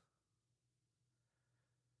cares?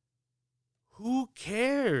 Who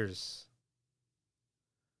cares?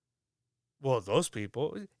 Well, those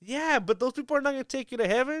people. Yeah, but those people are not going to take you to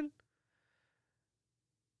heaven.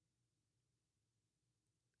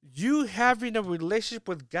 You having a relationship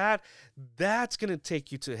with God, that's going to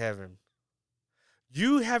take you to heaven.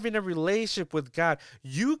 You having a relationship with God,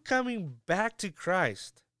 you coming back to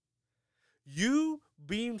Christ, you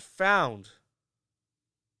being found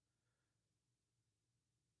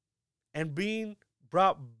and being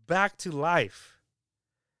brought back to life,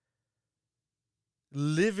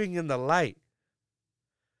 living in the light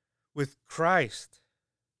with Christ.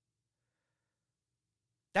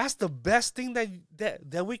 That's the best thing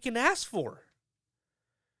that we can ask for.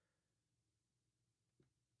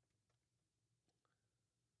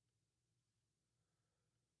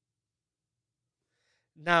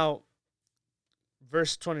 Now,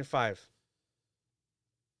 verse 25.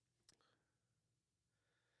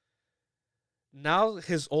 Now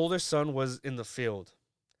his older son was in the field,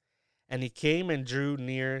 and he came and drew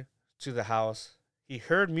near to the house. He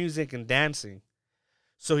heard music and dancing.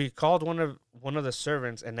 So he called one of the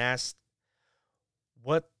servants and asked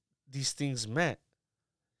what these things meant.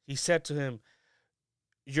 He said to him,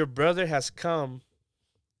 "Your brother has come,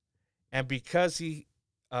 and because he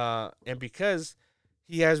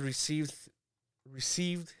has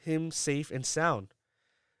received him safe and sound,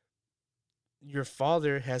 your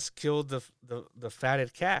father has killed the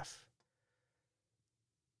fatted calf."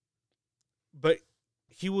 But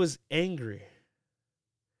he was angry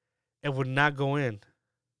and would not go in.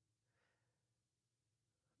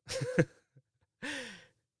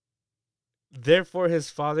 Therefore his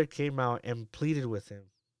father came out and pleaded with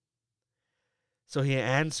him. So he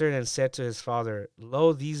answered and said to his father,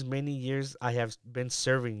 "Lo, these many years I have been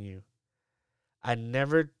serving you. I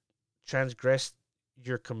never transgressed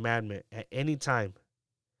your commandment at any time.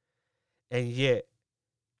 And yet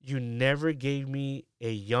you never gave me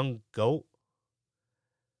a young goat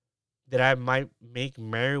that I might make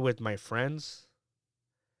merry with my friends.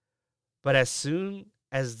 But as soon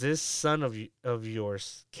as this son of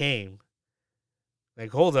yours came,"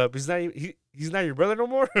 like, hold up, he's not your brother no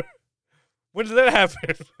more? When did that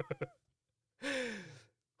happen?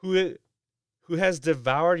 who who has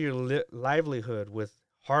devoured your livelihood with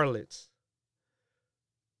harlots.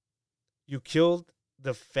 You killed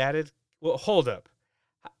the fatted. Well, hold up.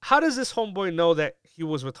 How does this homeboy know that he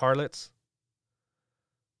was with harlots?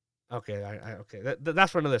 Okay, okay.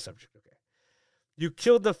 That's for another subject. Okay, you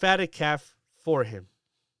killed the fatted calf for him,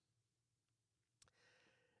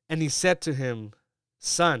 and he said to him,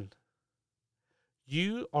 "Son,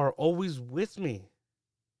 you are always with me,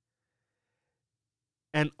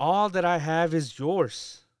 and all that I have is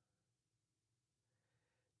yours.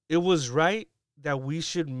 It was right that we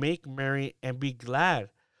should make merry and be glad,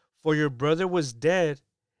 for your brother was dead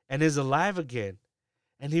and is alive again,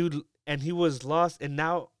 and he was lost and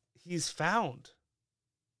now he's found."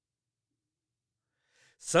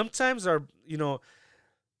 Sometimes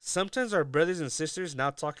sometimes our brothers and sisters, now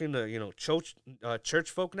talking to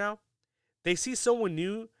church folk now, they see someone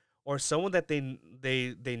new or someone that they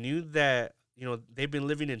knew that they've been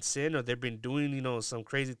living in sin or they've been doing some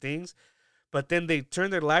crazy things, but then they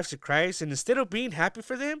turn their lives to Christ, and instead of being happy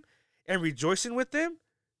for them and rejoicing with them,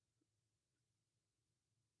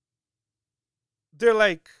 they're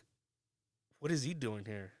like, "What is he doing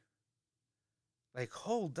here? Like,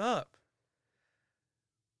 hold up.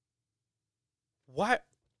 Why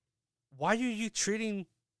are you treating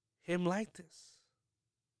him like this?"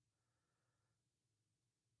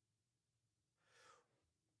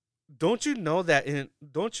 Don't you know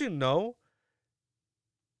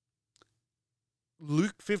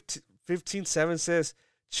Luke 15:7 says,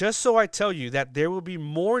 "Just so I tell you that there will be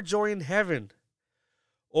more joy in heaven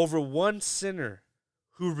over one sinner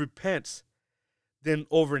who repents than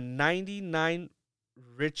over 99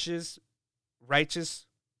 riches righteous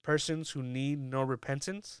persons who need no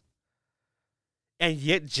repentance." And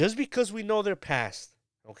yet, just because we know their past,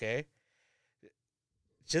 okay?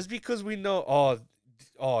 Just because we know,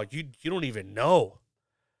 you don't even know.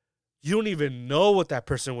 You don't even know what that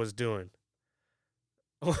person was doing.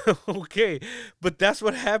 Okay, but that's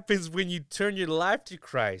what happens when you turn your life to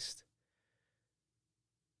Christ.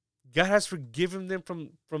 God has forgiven them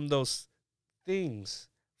from those things,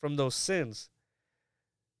 from those sins.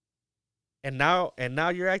 And now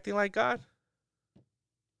you're acting like God?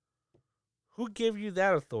 Who gave you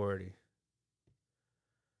that authority?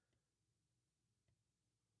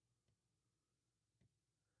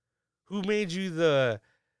 Who made you the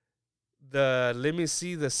let me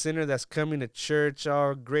see the sinner that's coming to church,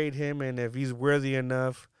 I'll grade him, and if he's worthy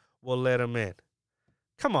enough, we'll let him in?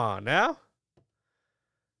 Come on now.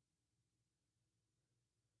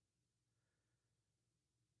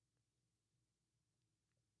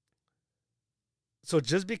 So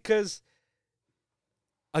just because,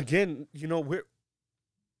 again,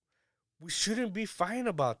 we shouldn't be fighting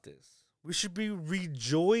about this. We should be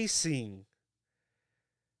rejoicing.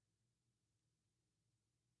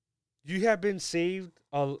 You have been saved.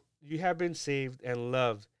 You have been saved and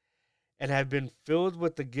loved, and have been filled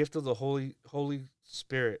with the gift of the Holy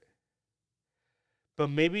Spirit. But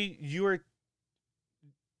maybe you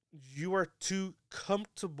are too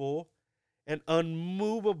comfortable and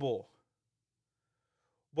unmovable.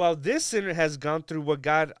 While this sinner has gone through what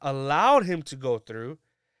God allowed him to go through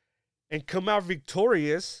and come out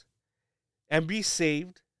victorious and be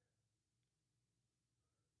saved,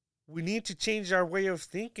 we need to change our way of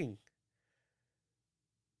thinking.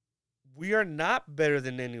 We are not better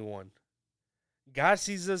than anyone. God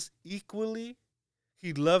sees us equally.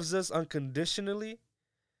 He loves us unconditionally.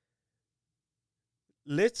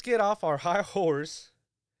 Let's get off our high horse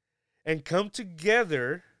and come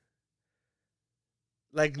together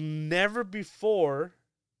like never before,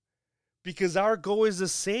 because our goal is the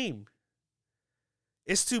same.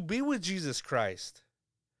 It's to be with Jesus Christ.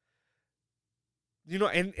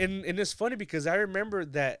 And it's funny because I remember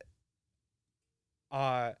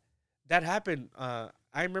uh that happened. I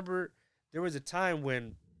remember there was a time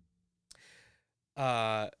when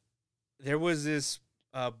uh there was this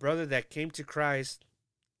brother that came to Christ,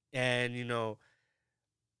 and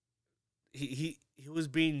he was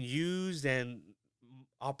being used, and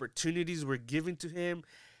opportunities were given to him,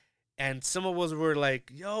 and some of us were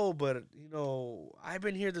like, "Yo, but I've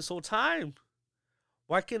been here this whole time.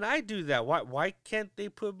 Why can't I do that? Why can't they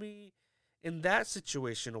put me in that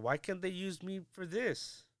situation? Why can't they use me for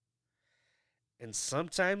this?" And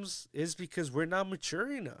sometimes it's because we're not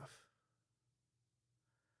mature enough.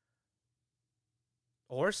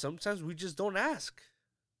 Or sometimes we just don't ask.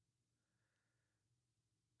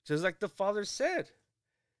 Just like the Father said,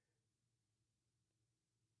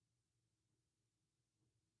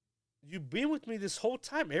 "You've been with me this whole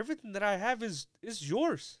time. Everything that I have is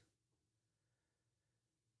yours."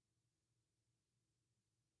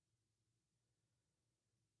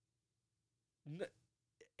 N-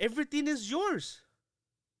 Everything is yours.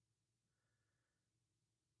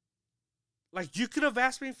 Like you could have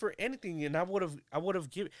asked me for anything, and I would have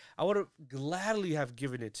gladly have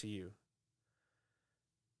given it to you.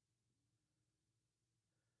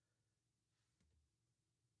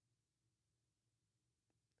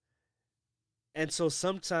 And so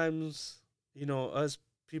sometimes, us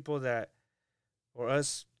people that, or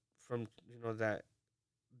us from,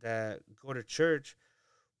 that go to church,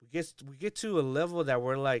 we get to a level that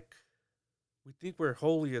we're like, we think we're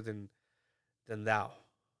holier than thou,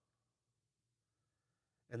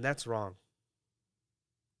 and that's wrong.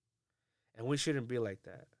 And we shouldn't be like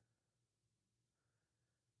that,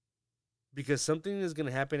 because something is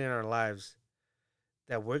gonna happen in our lives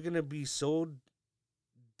that we're gonna be so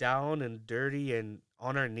down and dirty and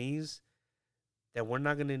on our knees that we're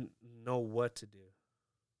not gonna know what to do,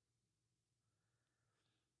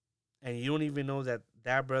 and you don't even know that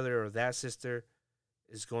that brother or that sister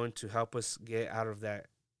is going to help us get out of that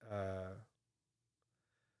uh,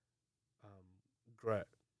 rut.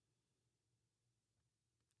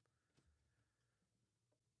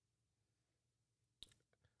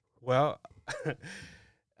 Well,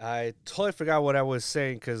 I totally forgot what I was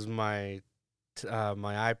saying because my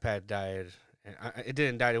iPad died, and it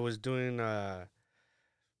didn't die. It was doing uh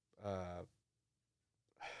what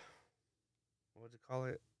would you call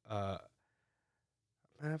it? Uh,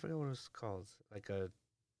 man, I forget what it's called. Like a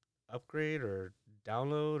upgrade or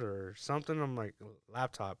download or something on my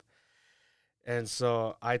laptop, and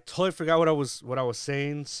so I totally forgot what I was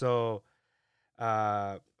saying. So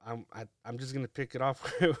I'm just gonna pick it off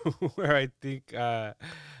where I think I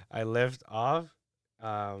left off.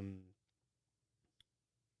 Um,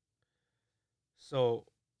 so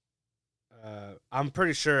I'm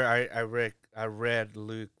pretty sure I read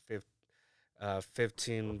Luke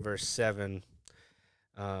 15 verse 7,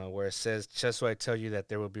 where it says, "Just so I tell you that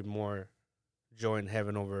there will be more joy in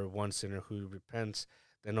heaven over one sinner who repents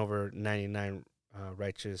than over 99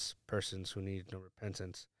 righteous persons who need no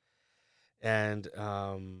repentance." And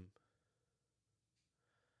and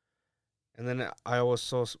then I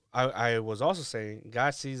was also saying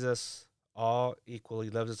God sees us all equally,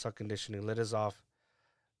 loves us unconditionally. Let us off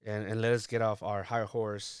and let us get off our high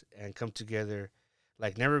horse and come together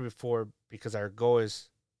like never before, because our goal is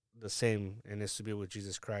the same, and is to be with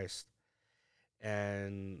Jesus Christ.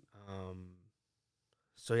 And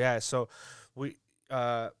so yeah, so we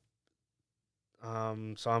uh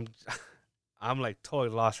so I'm I'm like totally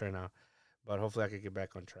lost right now, but hopefully I can get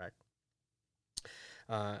back on track.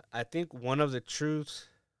 I think one of the truths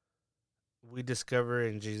we discover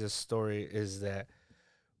in Jesus' story is that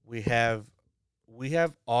we have we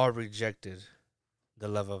have all rejected the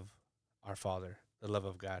love of our Father, the love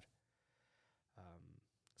of God. Um,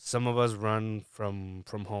 some of us run from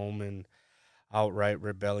home in outright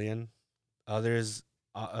rebellion. Others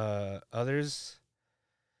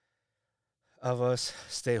of us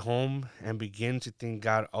stay home and begin to think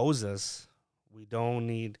God owes us. We don't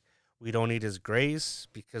need we don't need His grace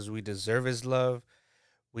because we deserve His love.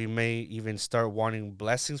 We may even start wanting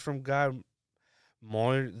blessings from God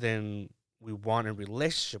more than we want a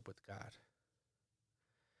relationship with God.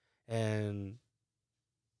 And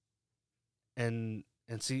and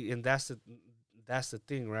see, and that's the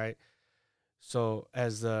thing, right? So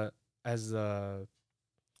as the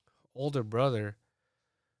older brother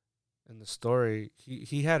in the story,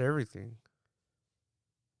 he had everything.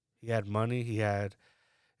 He had money. He had,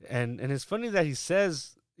 and it's funny that he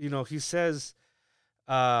says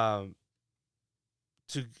um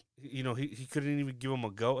to he couldn't even give him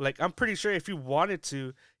a go. Like, I'm pretty sure if he wanted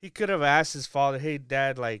to, he could have asked his father, "Hey,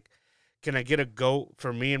 Dad, like, can I get a goat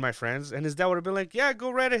for me and my friends?" And his dad would have been like, "Yeah,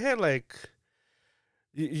 go right ahead." Like,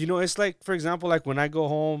 it's like, for example, like when I go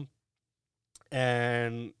home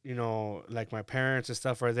and like my parents and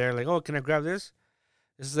stuff are there, like, "Oh, can I grab this?"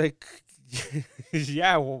 It's like,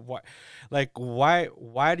 yeah, well,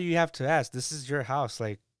 why do you have to ask? This is your house.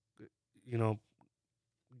 Like, you know,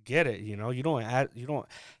 get it. You don't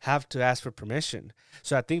have to ask for permission.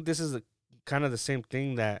 So I think this is kind of the same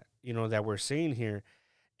thing that we're seeing here.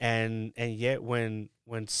 And yet when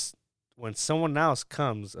someone else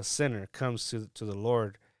comes, a sinner comes to the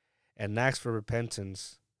Lord and asks for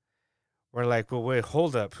repentance, we're like, well, wait,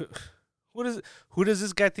 hold up. Who does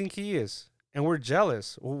this guy think he is? And we're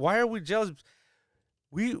jealous. Why are we jealous?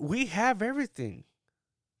 We have everything,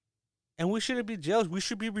 and we shouldn't be jealous. We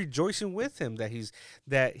should be rejoicing with him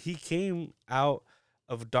that he came out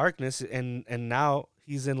of darkness, and now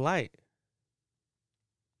he's in light.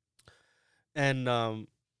 And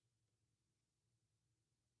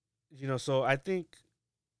so I think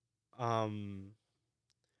um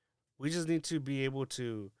We just need to be able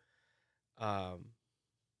to um,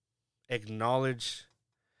 acknowledge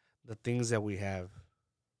the things that we have,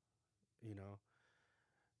 you know.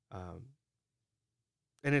 Um,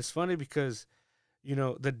 and it's funny because,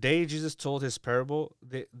 the day Jesus told his parable,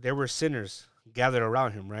 there were sinners gathered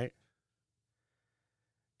around him, right?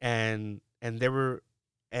 And there were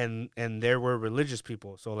and there were religious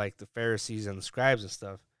people, so like the Pharisees and the scribes and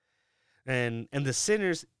stuff. And the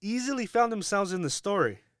sinners easily found themselves in the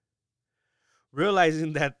story,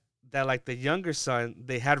 realizing that like the younger son,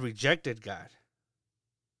 they had rejected God.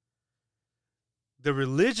 The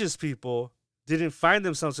religious people didn't find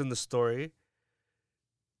themselves in the story.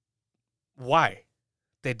 Why?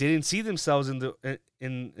 They didn't see themselves in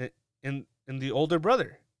the older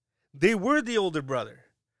brother. They were the older brother.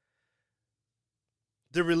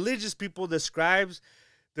 The religious people, the scribes,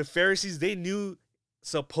 the Pharisees, they knew,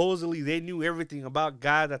 supposedly they knew everything about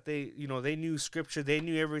God, that they knew scripture, they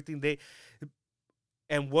knew everything.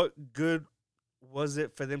 And what good was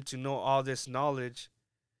it for them to know all this knowledge,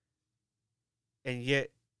 and yet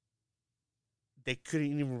they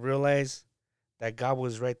couldn't even realize that God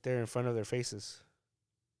was right there in front of their faces?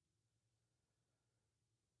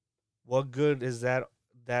 What good is that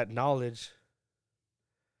knowledge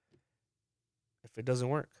if it doesn't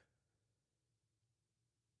work?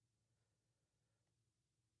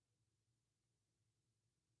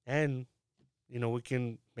 And we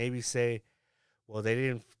can maybe say, well, they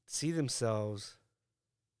didn't see themselves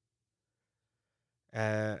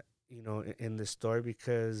in this story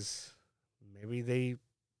because maybe they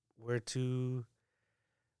were too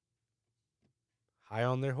high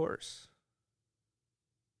on their horse.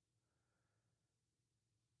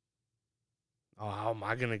 Oh, how am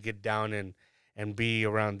I gonna get down and be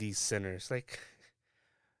around these sinners? Like,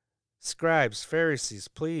 scribes, Pharisees,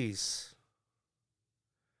 please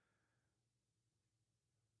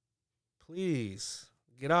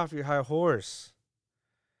get off your high horse.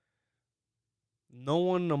 No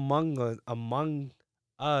one among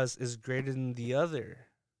us is greater than the other.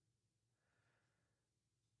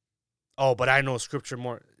 Oh, but I know scripture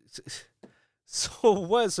more. So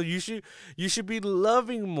what? So you should be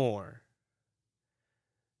loving more.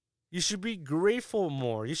 You should be grateful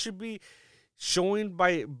more. You should be showing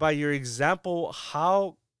by your example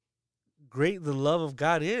how great the love of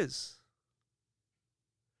God is.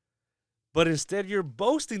 But instead you're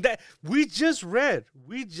boasting. That we just read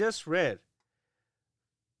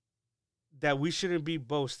that we shouldn't be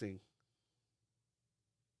boasting.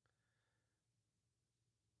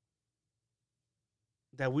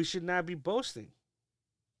 That we should not be boasting.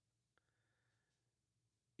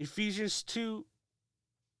 Ephesians 2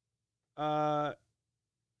 uh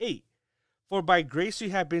 8. For by grace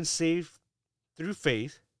you have been saved through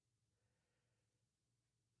faith,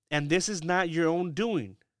 and this is not your own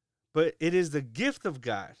doing, but it is the gift of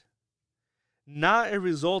God, not a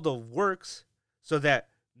result of works, so that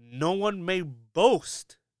no one may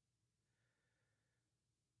boast.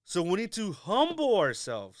 So we need to humble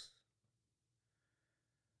ourselves.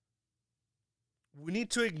 We need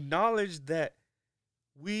to acknowledge that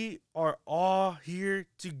we are all here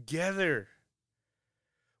together.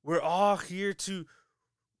 We're all here to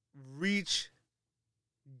reach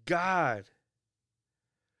God.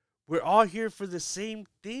 We're all here for the same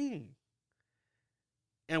thing.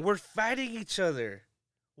 And we're fighting each other.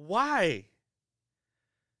 Why?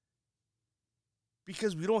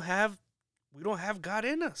 Because we don't have God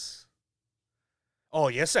in us. Oh,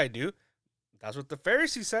 yes I do. That's what the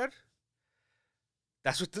Pharisees said.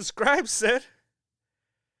 That's what the scribes said.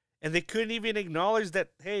 And they couldn't even acknowledge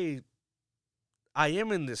that, hey, I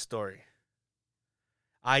am in this story.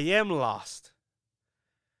 I am lost.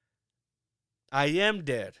 I am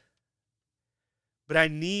dead. But I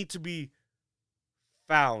need to be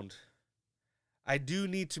found. I do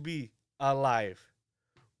need to be alive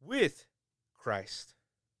with Christ.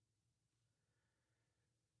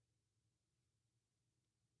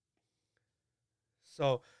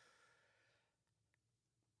 So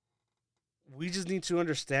we just need to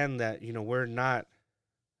understand that,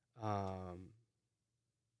 um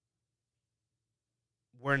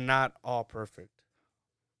we're not all perfect.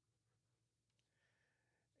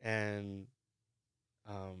 And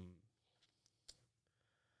um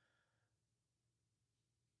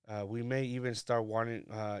we may even start wanting,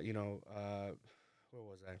 where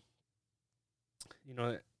was I? You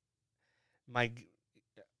know, my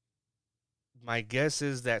my guess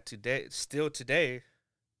is that still today,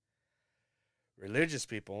 religious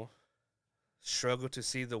people struggle to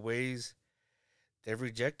see the ways they've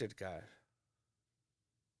rejected God.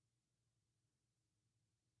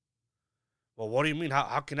 Well, what do you mean?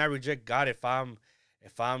 How can I reject God if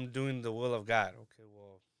If I'm doing the will of God, okay,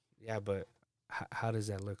 well, yeah, but how does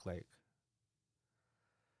that look like?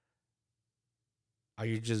 Are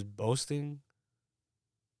you just boasting?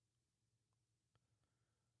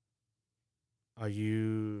 Are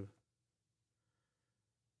you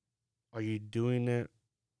are you doing it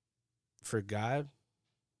for God?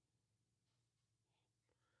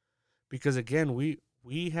 Because again,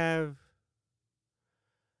 we have,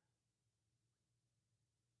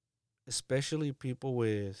 especially people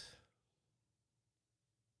with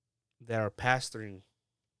that are pastoring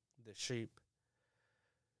the sheep,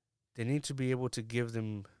 they need to be able to give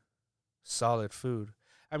them solid food.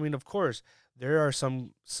 I mean, of course, there are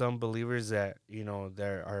some believers that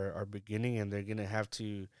that are beginning and they're gonna have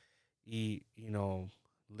to eat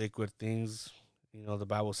liquid things. The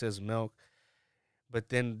Bible says milk, but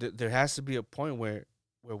then there has to be a point where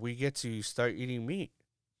we get to start eating meat,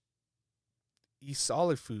 eat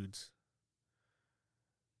solid foods.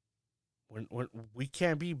 When we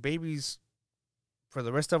can't be babies for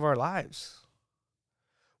the rest of our lives,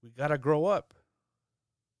 we gotta grow up.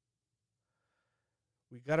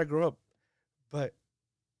 We gotta grow up. But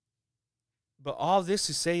all this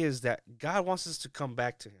to say is that God wants us to come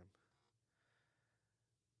back to Him.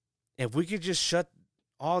 If we could just shut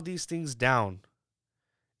all these things down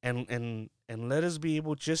and let us be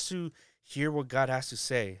able just to hear what God has to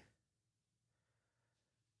say.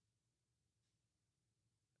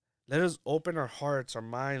 Let us open our hearts, our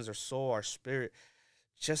minds, our soul, our spirit,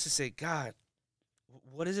 just to say, God,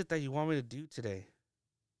 what is it that you want me to do today?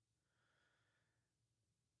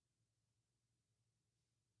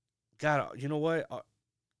 God, you know what?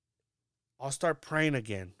 I'll start praying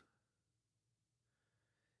again.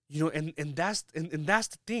 And that's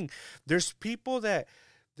the thing. There's people that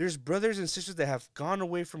there's brothers and sisters that have gone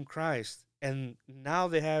away from Christ and now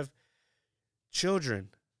they have children.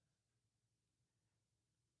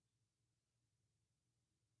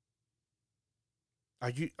 Are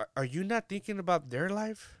you not thinking about their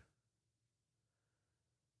life?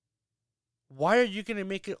 Why are you going to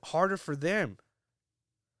make it harder for them?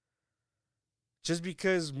 Just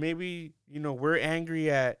because maybe we're angry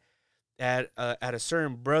at a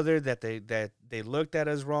certain brother that they looked at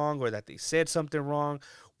us wrong or that they said something wrong,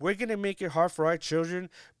 we're gonna make it hard for our children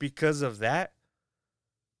because of that.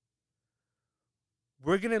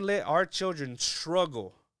 We're gonna let our children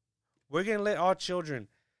struggle. We're gonna let our children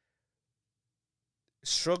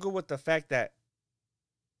struggle with the fact that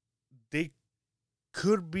they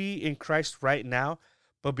could be in Christ right now,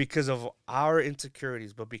 but because of our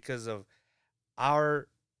insecurities, but because of our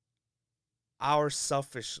our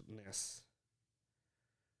selfishness,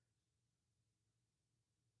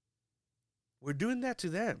 we're doing that to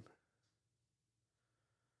them.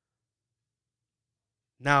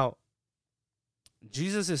 Now,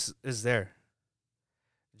 Jesus is there.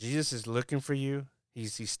 Jesus is looking for you.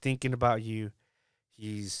 He's thinking about you.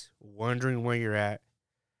 He's wondering where you're at.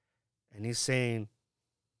 And he's saying,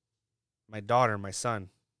 my daughter, my son,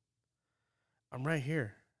 I'm right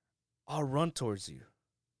here. I'll run towards you.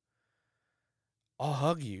 I'll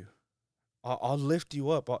hug you. I'll lift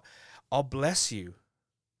you up. I'll bless you.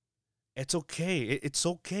 It's okay. It's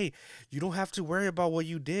okay. You don't have to worry about what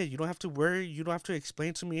you did. You don't have to worry. You don't have to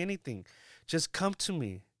explain to me anything. Just come to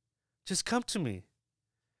me. Just come to me.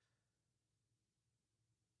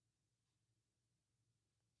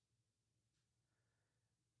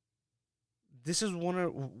 This is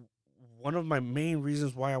one of my main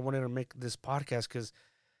reasons why I wanted to make this podcast, because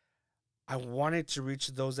I wanted to reach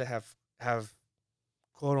those that have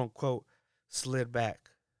quote unquote slid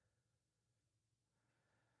back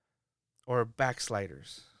or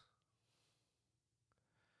backsliders.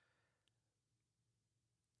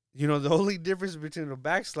 The only difference between a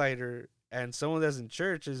backslider and someone that's in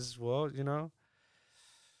church is, well, there's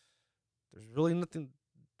really nothing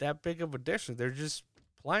that big of a difference. They're just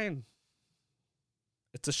playing.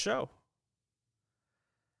 It's a show.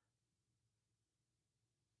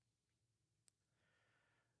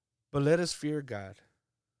 But let us fear God.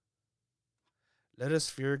 Let us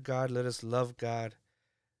fear God. Let us love God.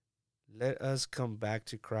 Let us come back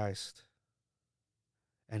to Christ,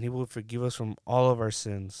 and He will forgive us from all of our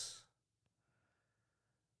sins.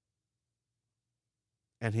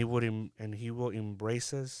 And He will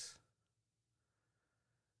embrace us,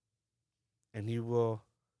 and He will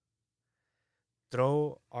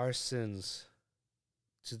throw our sins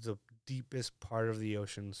to the deepest part of the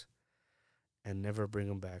oceans and never bring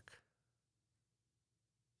them back.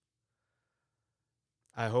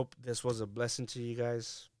 I hope this was a blessing to you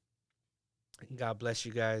guys. God bless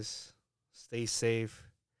you guys. Stay safe.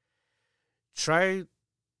 Try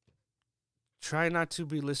try not to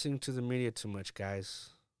be listening to the media too much, guys.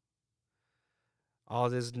 All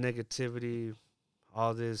this negativity,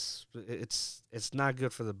 all this, it's not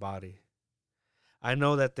good for the body. I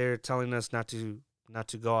know that they're telling us not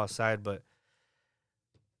to go outside, but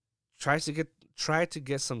try to get try to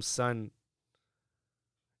get some sun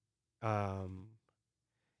um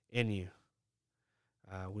in you.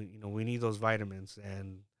 We need those vitamins,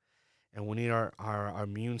 and we need our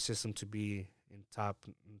immune system to be in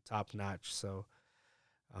top notch. So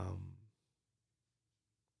um,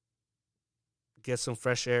 get some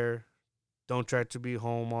fresh air. Don't try to be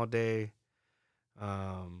home all day.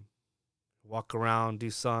 Um, walk around, do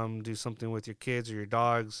something with your kids or your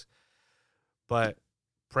dogs, but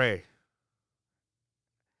pray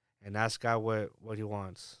and ask God what He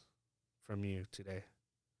wants from you today.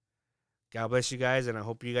 God bless you guys, and I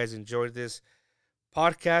hope you guys enjoyed this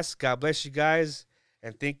podcast. God bless you guys,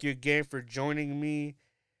 and thank you again for joining me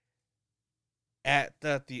at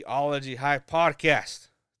the Theology High podcast.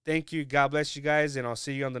 Thank you. God bless you guys, and I'll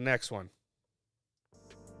see you on the next one.